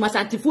agi atuma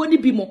asantefo ni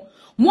bi mo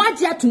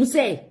agi atum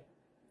se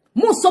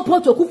mo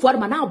support Akufo ade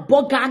ma na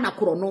boga na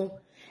kro no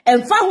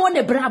emfa ho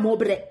ne bra mo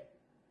bre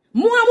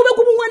mo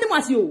amobeku mo wani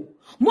mase o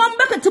mo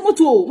ambeka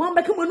temoto o mo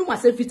ambeka mo nu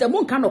mase fita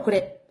mo nka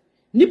nokre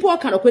nipo o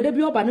ka nokre de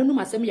bi oba no nu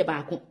mase me ye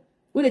baako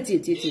wo le tie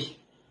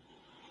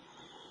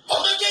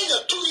omede ya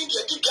tumi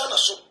de digana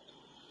so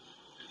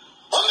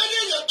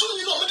omede ya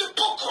tumi no omede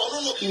pokro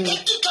no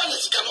digana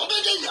sika no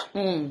omede ya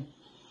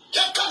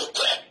ya ka no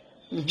kre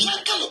ya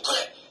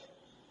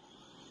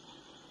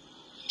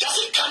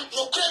sika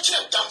no kre che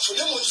damfo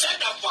ne mo nsa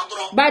damfo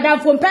agro ba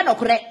damfo mpe no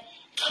kre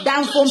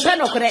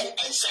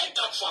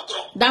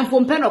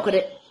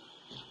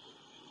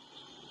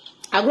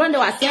agro nde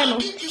wase no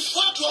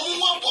before do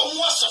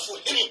mo asafo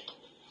hene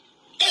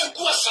e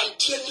ku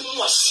asantie ni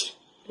mo ase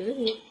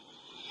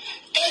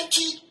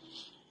enti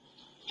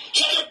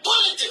the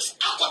politics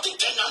akwati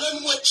tenana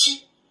mu achi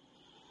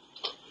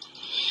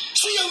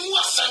so ye mu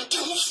asante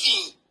hu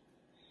fi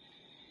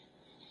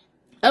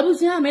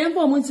abusia me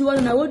mfo mo nti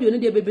wona wodi oni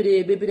de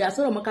bebere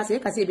asoro mo kase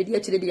be di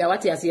akire de ya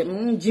wate ase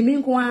jimi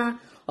nko a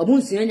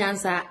omunsia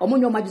nyansa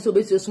omunyo maji so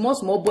be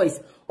small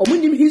boys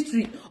omunyim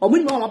history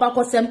omunyim o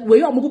mabakosem we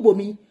yo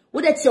omububomi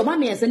wo de ti o ma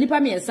miensa nipa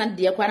miensa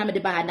de kwa na me de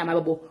ba na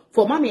mababo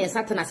for ma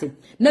miensa tenase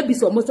na bi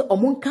so mo se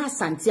omunka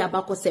asante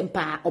abakosem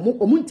pa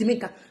omuntimi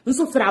nka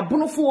nso fra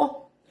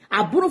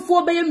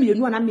abonofo be ye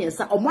mienu na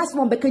miensa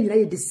omasmo beka nyina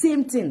ye the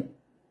same thing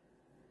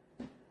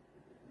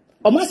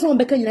omasmo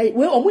beka nyina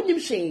we omunyim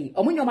hwe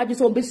omunyo maji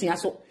so be sua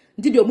so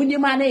nti de omunye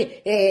ma na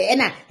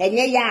na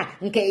enye ya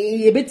nke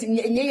yebeti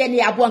enye ya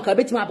ne abo anka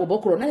beti ma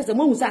abobokoro na se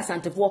mo hu sa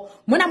asantefo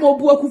mo na mo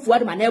bu Akufo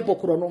Addo ma na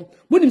ebokoro no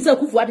mo nim se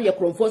Akufo Addo ye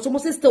kromfo so mo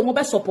system mo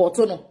be support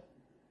no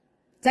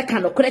se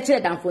kan no kore kire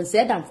danfo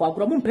nse danfo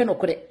agoro mo mpe no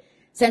kore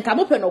se nka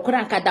mo pe no kore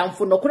anka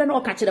danfo no kore na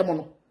o ka kire mo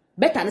no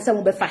beta ne se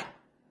mo be fa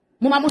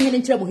mo ma mo hene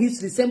nkire mo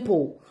history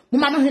simple mo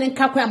ma mo hene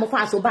nka kwa mo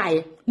fa so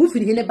baaye mo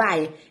firi hene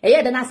baaye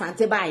eye de na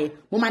asante baaye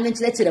mo ma ne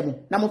nkire kire mo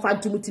na mo fa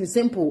ntum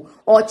simple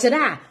o kire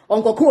a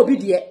onkoko obi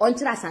de on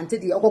kire asante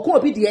de onkoko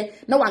obi de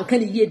na wanka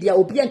ne yie de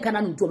obi enka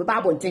na ntu obi ba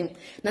abonten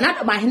na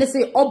na ma hene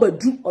se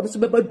obadu odo so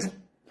bebadu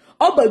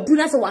obadu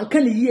na se wanka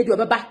ne yie de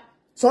obeba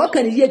so o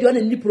ka ne yie de on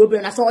ni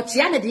problem na so o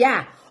chia ne de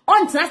a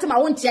on tena se ma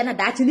won chia na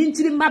da chi ni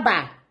ntiri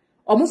mmaba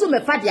omo so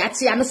me fa de a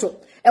chia no so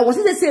e wo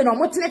se no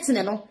mo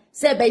tenetene no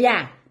se be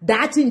ya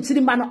da chi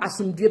ntiri mba no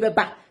asomdue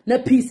beba na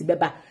peace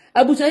beba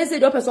abuso se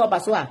de o person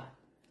obaso a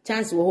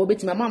chance wo ho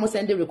betima ma mo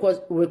send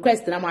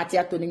request na mo ate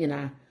ato ni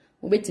nyina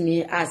wo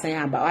betimi asan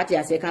aba wate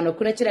ase kan no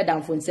kure kire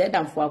damfo nse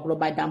damfo agro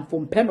ba damfo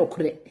mpe no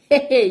kure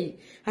hey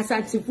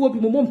asantifo bi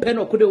mo mpe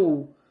no kure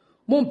o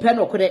mo mpe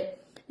no kure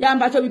ya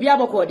mba cho bibia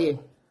boko de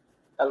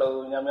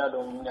hello nyame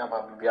adom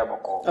nyama bibia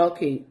boko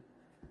okay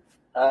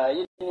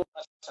yini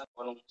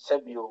asan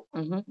sebio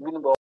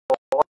binbo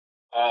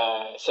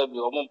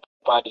sebio mo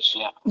pa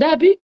disia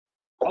dabi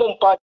mo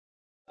pa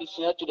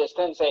disia to the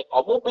extent say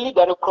obo believe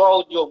that the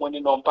crowd your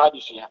money no pa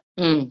disia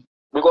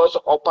because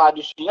opa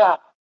disia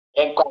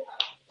enko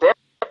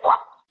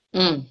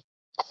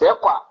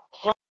sekwa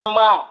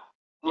hima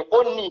ni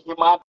onni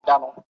hima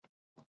dano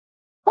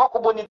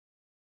wakubo ni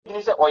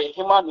say oye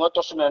hima ni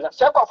otoso na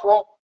sekwa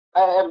fo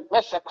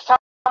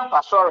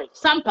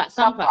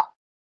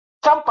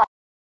sampa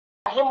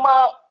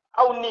hima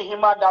au ni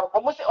hima dano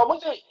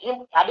omusi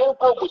him ade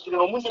ko bosiri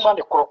no muni ma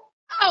de kro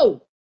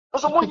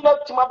so mo nyina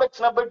tima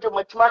betina bedwo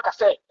matima ka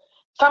say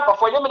sampa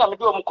fo yemi na me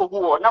de o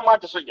mkogu na ma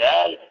de so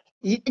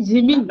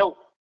jimi no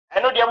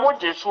eno de mo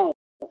jesu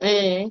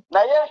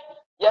na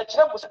ya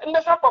kire busa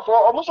nne sampa fo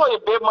omuso ye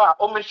be ma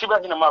o me shiba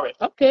hina mawe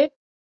okay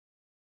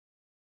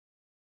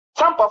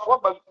sampa fo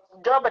ba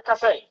gabe ka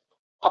say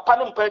papa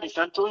no mpa di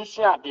santo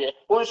nsua ade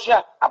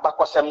onsua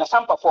abakosem na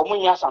sampa fo mo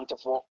nya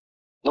santefo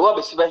na wa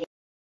be shiba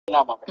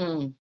hina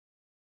mawe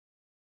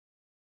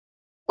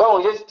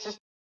well yes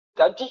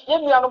kanti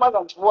yemi anu ma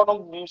santefo no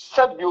bi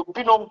sabi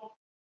obi no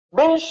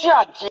ben shia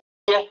ade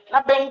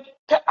na ben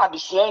pe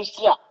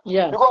adisiansia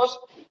because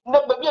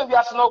na baby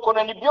awiase no ko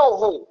na ni bi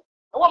oho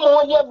wa mo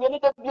wonye mi ni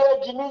da bia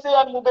jimi se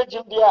ya mu be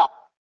jim dia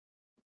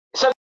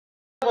se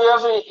ya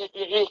so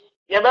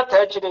ya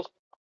beta chide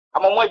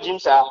amamo jim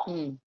sa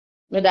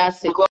me da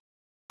say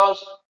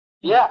because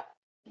yeah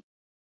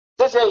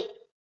they say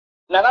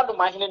na na do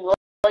ma hine no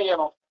ye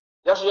no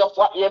ya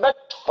so ya bet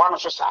one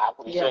so sa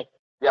ko say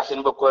ya se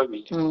no be ko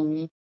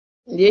awi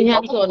ye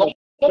hia so no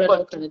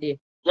brother kan de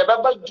ya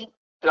baba ju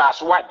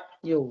 +1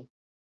 yo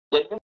ya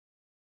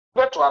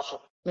bet to aso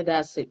me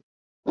da say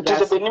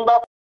because be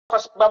nimba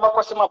baba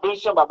kwasema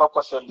bension baba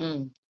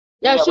kwasema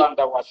ya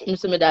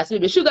shi me da say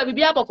be sugar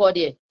bibia boko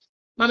de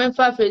ma me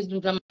fa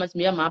Facebook na ma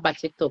me ma ba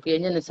TikTok ye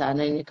nyene sa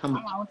na nye kama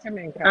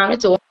me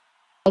to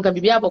on ka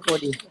bibia boko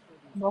de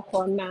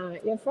boko na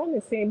your friend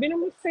is saying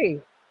binu say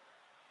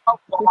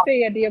to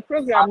say the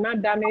program na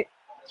dame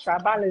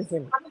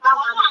tribalism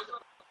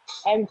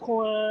and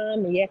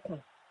kwan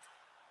yeka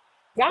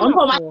gama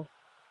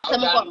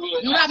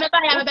nra me ba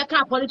ya me be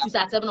ka politics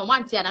asem no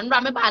wan tia na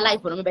nra me ba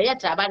life no me be ya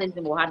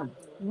tribalism wo hanu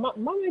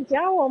mama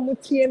jawo mo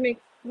tie me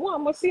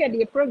mo say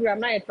the program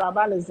na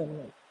tribalism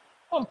no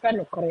on pe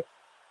no kore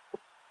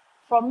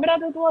for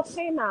mirado do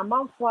say na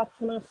manfo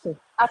atena se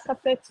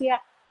akatetia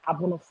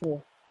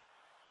abonofo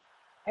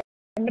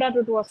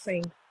mirado do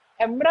say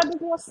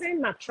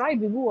na tribe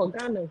bi wo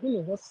Ghana hu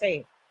ne ho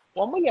say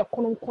wo mo ye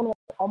kono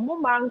omo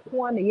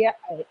manko na ye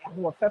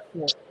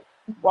ahofefo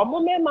wo mo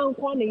me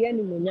manko na ye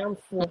ni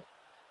munyamfo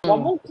wo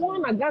mo ko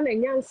na Ghana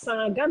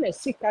nyansa Ghana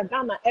sika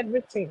Ghana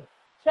everything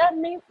share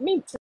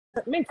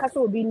me kasa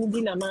obi ni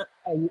di na ma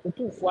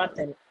otufo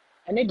aten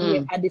ene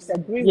dey I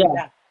disagree with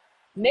that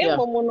na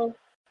mo no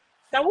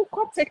sa wo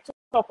ko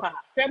TikTok a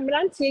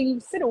femrantie yi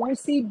se no wo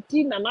si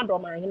di na na do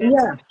ma hene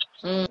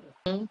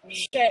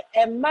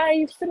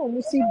my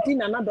film see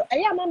dinner nado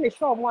I am on the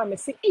show mo am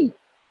say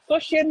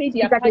social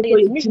media pa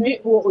dey me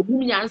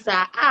odumi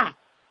ansa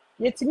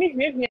yet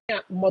me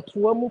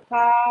motoa mu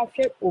pa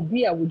hwe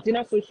obi a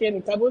wodina social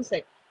media bo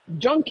say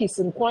junkies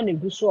nko na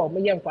guso o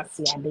me ye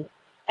nkwase ade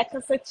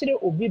ekasa kire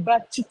obi ba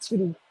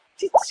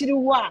titiri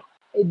wa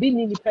ebi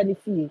ni nipa ni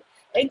fie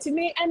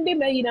entime ande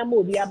mayi na mo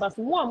obi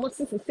abafo mo am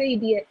se say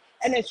dey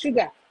na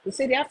sugar you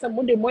say dey after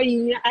mo dey mo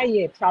yi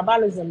aye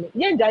tribalism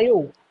ye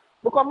njayo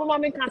because mama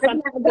me can say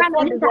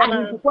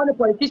the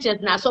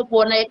politicians na so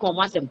for na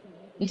ekomwasem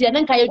nti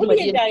ene nka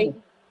yedumadi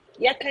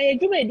ya kan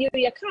yedumadi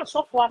ya kan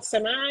so for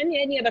asem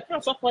ani be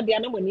kan so for dia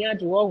na mani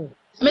ade wo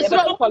me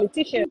so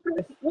politicians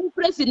un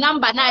press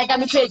number na ida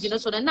me page no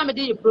so na me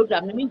dey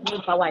program na me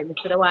nti pa why me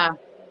sere wa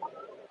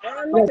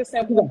no to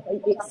say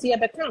see ya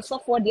be kan so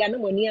for dia na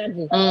mani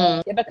ade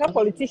ya be kan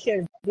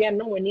politicians dia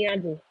na mani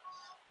ade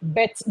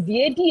but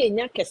the idea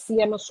nya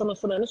kese no so no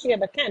so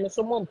be kan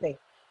so monte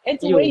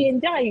enti we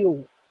yenda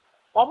yo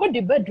omo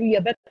de badu ye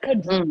be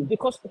kadu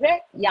because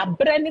where ya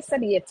brand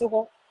said ye te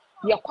ho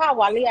ye kwa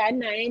wale a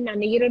na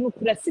ne yire no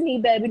kura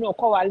sini ba bi no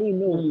kwa wale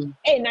no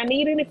na ne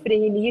yire no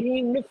fire ni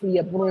yire no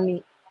fire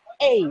broni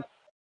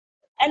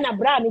ena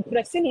bra no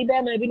kura sini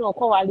ba ma bi no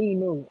kwa wale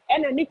no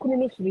ena ni kunu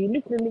no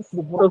fire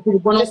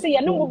bro say ye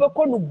no mo be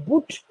ko no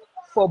boot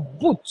for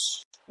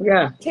boot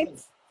tit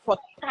for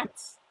tat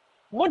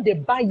mo de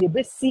ba ye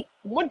be si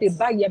mo de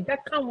ba ye be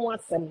kan ho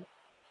asem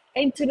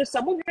enti no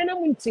sabo na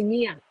mo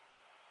ntimi a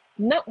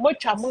na mo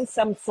twa mo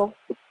nsam so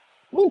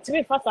mo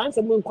ntimi fa sa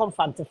ansem mo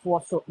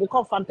confantefo so the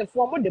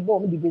confantefo mo de bo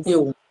mo de be si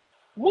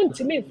mo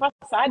ntimi fa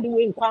sa de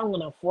we nkwa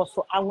anwonafo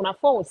so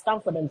anwonafo will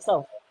stand for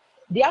themselves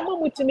the amo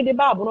mo ntimi de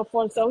ba abono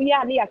fo so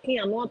ya na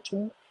yakan ano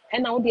atum e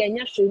na wo de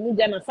anya hwe mu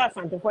ja na sa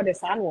fantefo de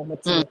sa na wo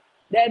mete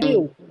there be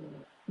o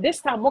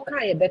this time mo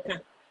kan ye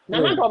beka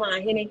na Dormaa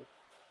Hene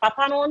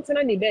papa no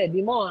ntena ni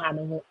baby mo ha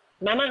no ho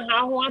na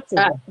ha ho ate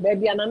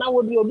baby na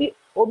wo bi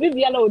obi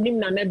bia la onim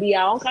na na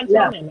bia on kan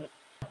tena na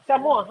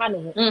samo ha no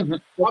ho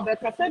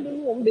obeka se bi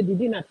mo be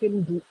didi na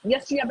temdu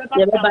yesu ya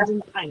beba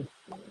time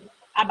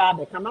aba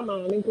be kama ma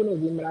no nko no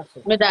bi mra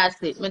so me da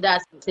say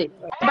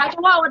but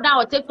wa down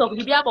on TikTok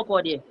bi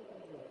aboko de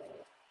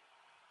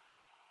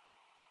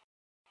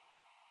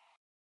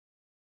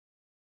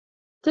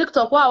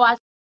TikTok wa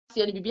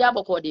se ni bi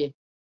aboko de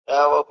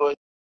aboko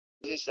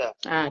isa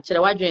chere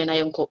wadwen na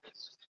yenko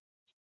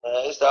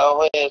isa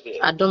ho ye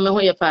adome ho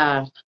ye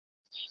pa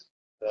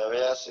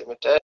yes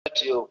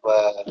metati yo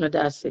pa me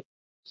da say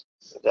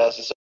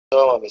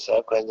so me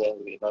sa kwanya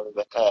ngi na me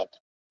beka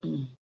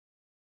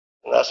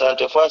na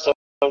sante fasa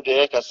de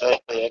ye ka sa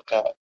ye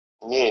ka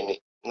nyini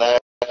na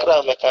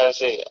kra me kan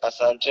say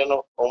asante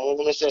no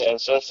omu say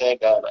enso say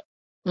Ghana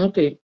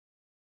okay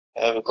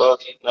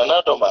because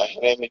na Dormaa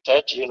Hene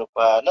metati you no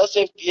pa na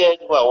say bia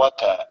ni wa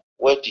waka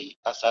wadi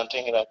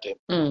asante hinate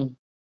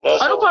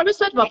Anu ko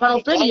research papa no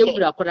friend ye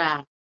wura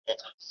kura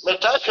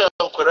metati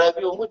nkura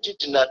bi omu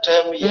titi na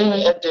time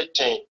ye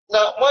editing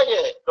na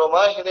moye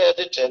Dormaa Hene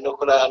editing no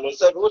kura no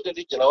say wo de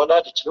gina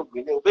wona de kire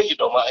bu ni obeyi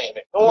Dormaa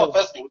Hene no one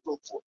person wo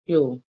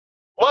yo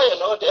moye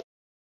no de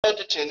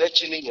editing na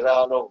chini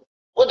nyira no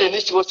wo de ni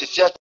si wo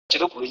sisi a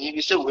kire bu ni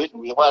bi say we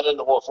wa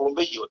no wo fo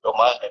obeyi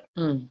Dormaa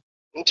Hene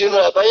ntino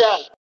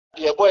abaya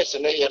the boys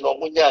na ye no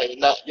munya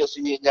na yesu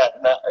nya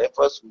na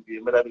first will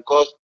be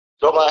because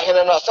Dormaa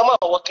Hene na sama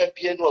waka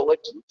pie no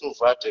wati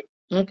tunfu atem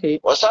okay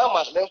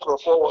wasama na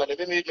nkrofo wo na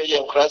me ye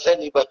nkransa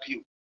ni ba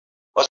piu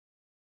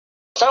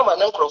wasama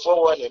na nkrofo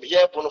wo na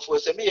ye bunufo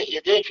se me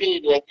ye de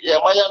hwe ye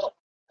maya no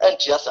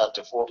anti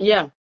asantefo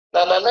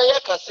na ya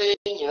kase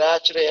nyina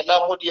kire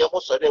na modi e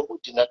musore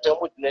mudi na tam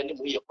mudi na ni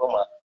mu ye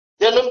koma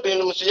ye no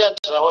benum so ye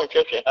ntra ho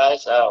hwehwe ha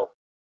saa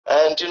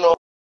ntino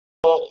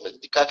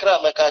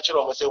kakra meka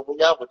kire mo se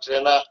munya abotre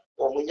na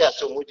omunya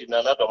se mudi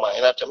na Dormaa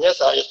Hene atam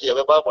yes ayo se ye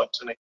be ba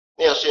bontene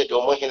ne yeso ye de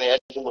omo hene ya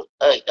dimu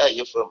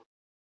ai from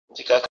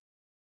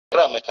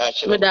ndikakra meka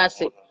kire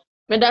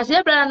me da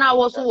say brother na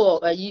wo so wo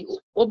ayi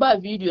oba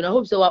video na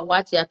hope say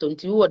what ya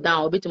tonti wo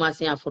down obetima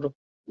asen aforo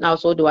na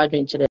so de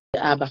wadwen kire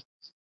aba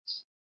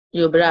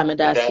yo bra me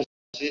da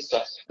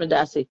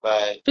say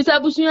fisa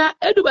busuya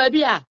edu ba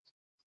bia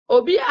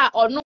obi a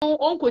ono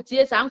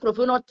onkotie sa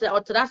nkrofo no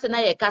otrase na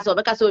ye kasa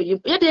obekasa ye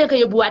de ka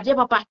ye buade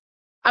papa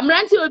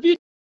amranti obi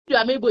do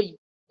ameboyi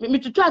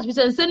mitutu as bi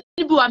sense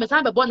ni bi wa me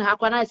san be bo na ha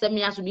kwa na se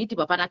me aso mi ti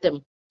papa na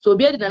tem so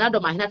obi edi na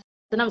Dormaa Hene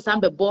na me san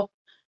be bo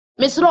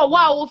mesro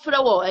wa wo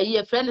frɛ wo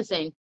ayi friend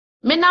sen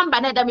me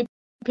number na da me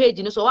page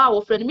no so wa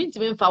wo frɛ me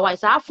ntimi mfa wa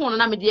sa phone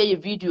na me de ye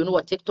video no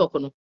wo TikTok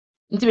no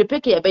ntimi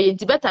peke ye be ye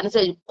nti beta ne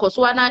se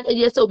koso na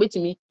ye se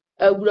obetimi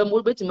awura mo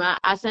obetimi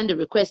a send the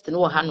request no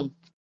wo hanom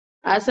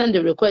I send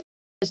the request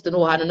no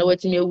wo hanom na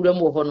watimi awura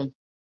mo ho no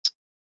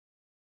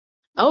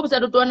I hope that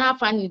do not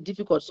find it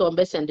difficult so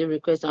be send the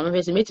request am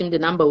me se metim the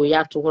number we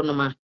ya to ho no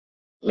ma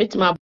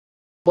metim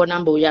bo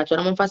number we ya to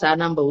na mo fa sa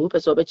number we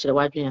pese obekire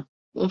wadwen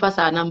mo fa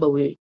sa number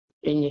we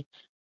enye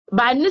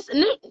by this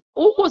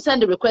who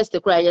send the request to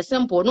cry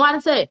simple no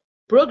one say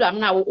program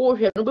na wo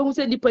hwe no be hu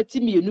say nipa ti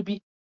mienu bi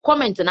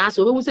comment na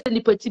so be hu say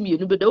nipa ti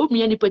mienu bi da wo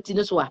mia nipa ti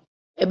no so a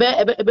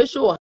ebe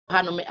show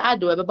ha no me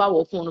add we be ba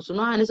wo phone so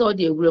no ha ne say o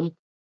de awuram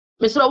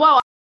me so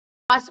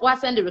wa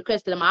send the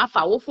request na ma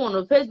afa wo phone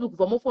no Facebook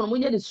for mo phone mo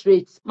nye the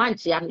straight man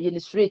chia no ye the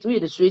straight we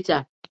the straight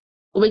a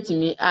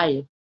obetimi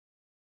aye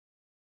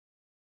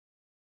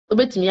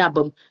obetimi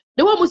abam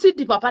de wo mo si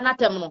di papa na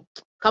tem no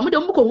kamu de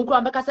mu ko hu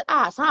kura mbeka se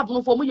sa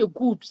abono fo mu ye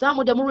good sa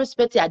mo de mu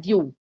respect ade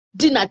o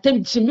di na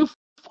tem jimi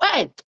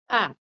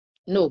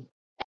no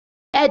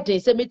edin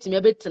se metimi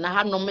abetena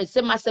ha no me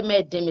se masem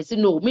edin me se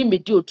no me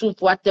medi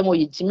otumfo atem o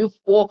ye jimi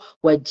fo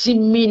wa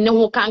jimi ne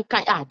ho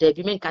kankan da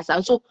bi me nkasa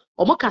nso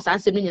o mo kasa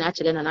nsem ni nyina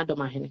kire na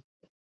Dormaa Hene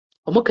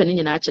o mo kan ni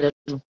nyina kire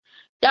no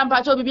ya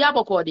mpacho bibi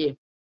aboko de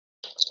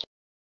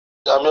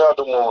ya me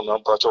adomo na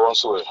mpacho won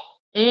so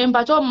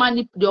mpacho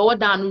mani de o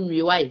dan no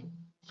nwie wai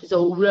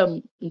so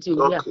wuram nti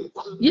owia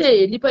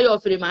ye nipa yo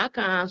ofere ma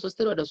aka so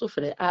still odo so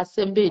fere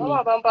assemble ni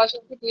Mama Pampasho,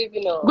 good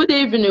evening. good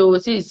evening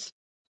sis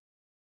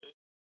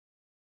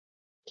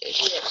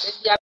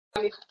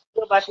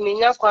but me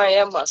nya kwan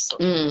ya maso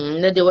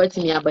na de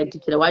wati mi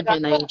abadikire wadwe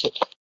na yinke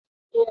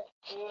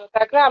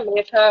kakra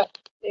me ka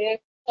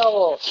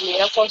o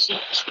me akoso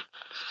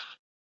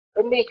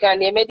me ka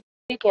ne me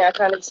dikin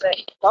aka ne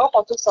say na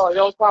o to so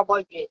yon kwa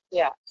bodwe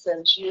ya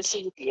sensu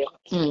si die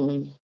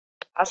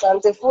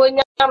asante fo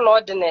nya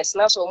lordness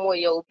na so mo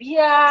ya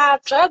obia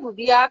tribe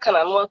bia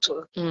kana no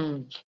to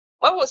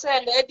Mahu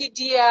say na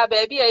edidi ya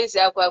baby ya isi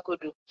akwa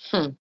akodu.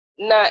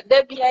 Na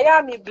debia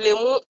ya mi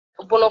blemu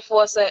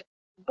bonofo se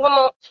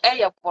bono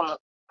eye bono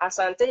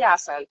asante ya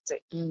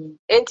asante.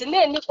 Enti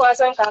na eni kwa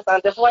san ka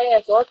asante fo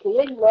ya so to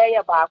ye nyina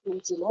ya ba ku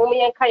nti mo me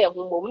yenka ya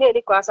hu mo na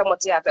eni kwa san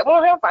mote ate. Mo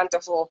hwe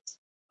fantefo.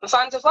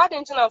 Fantefo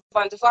adenti na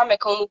fantefo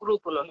ameka mu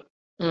group no.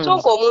 So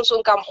nko mu nso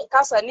nka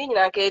kasa ni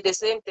nyina ka the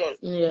same thing.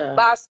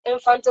 Bas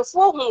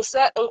fantefo hu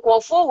se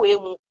nkofo we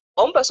mu.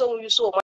 O mpeso mu yuso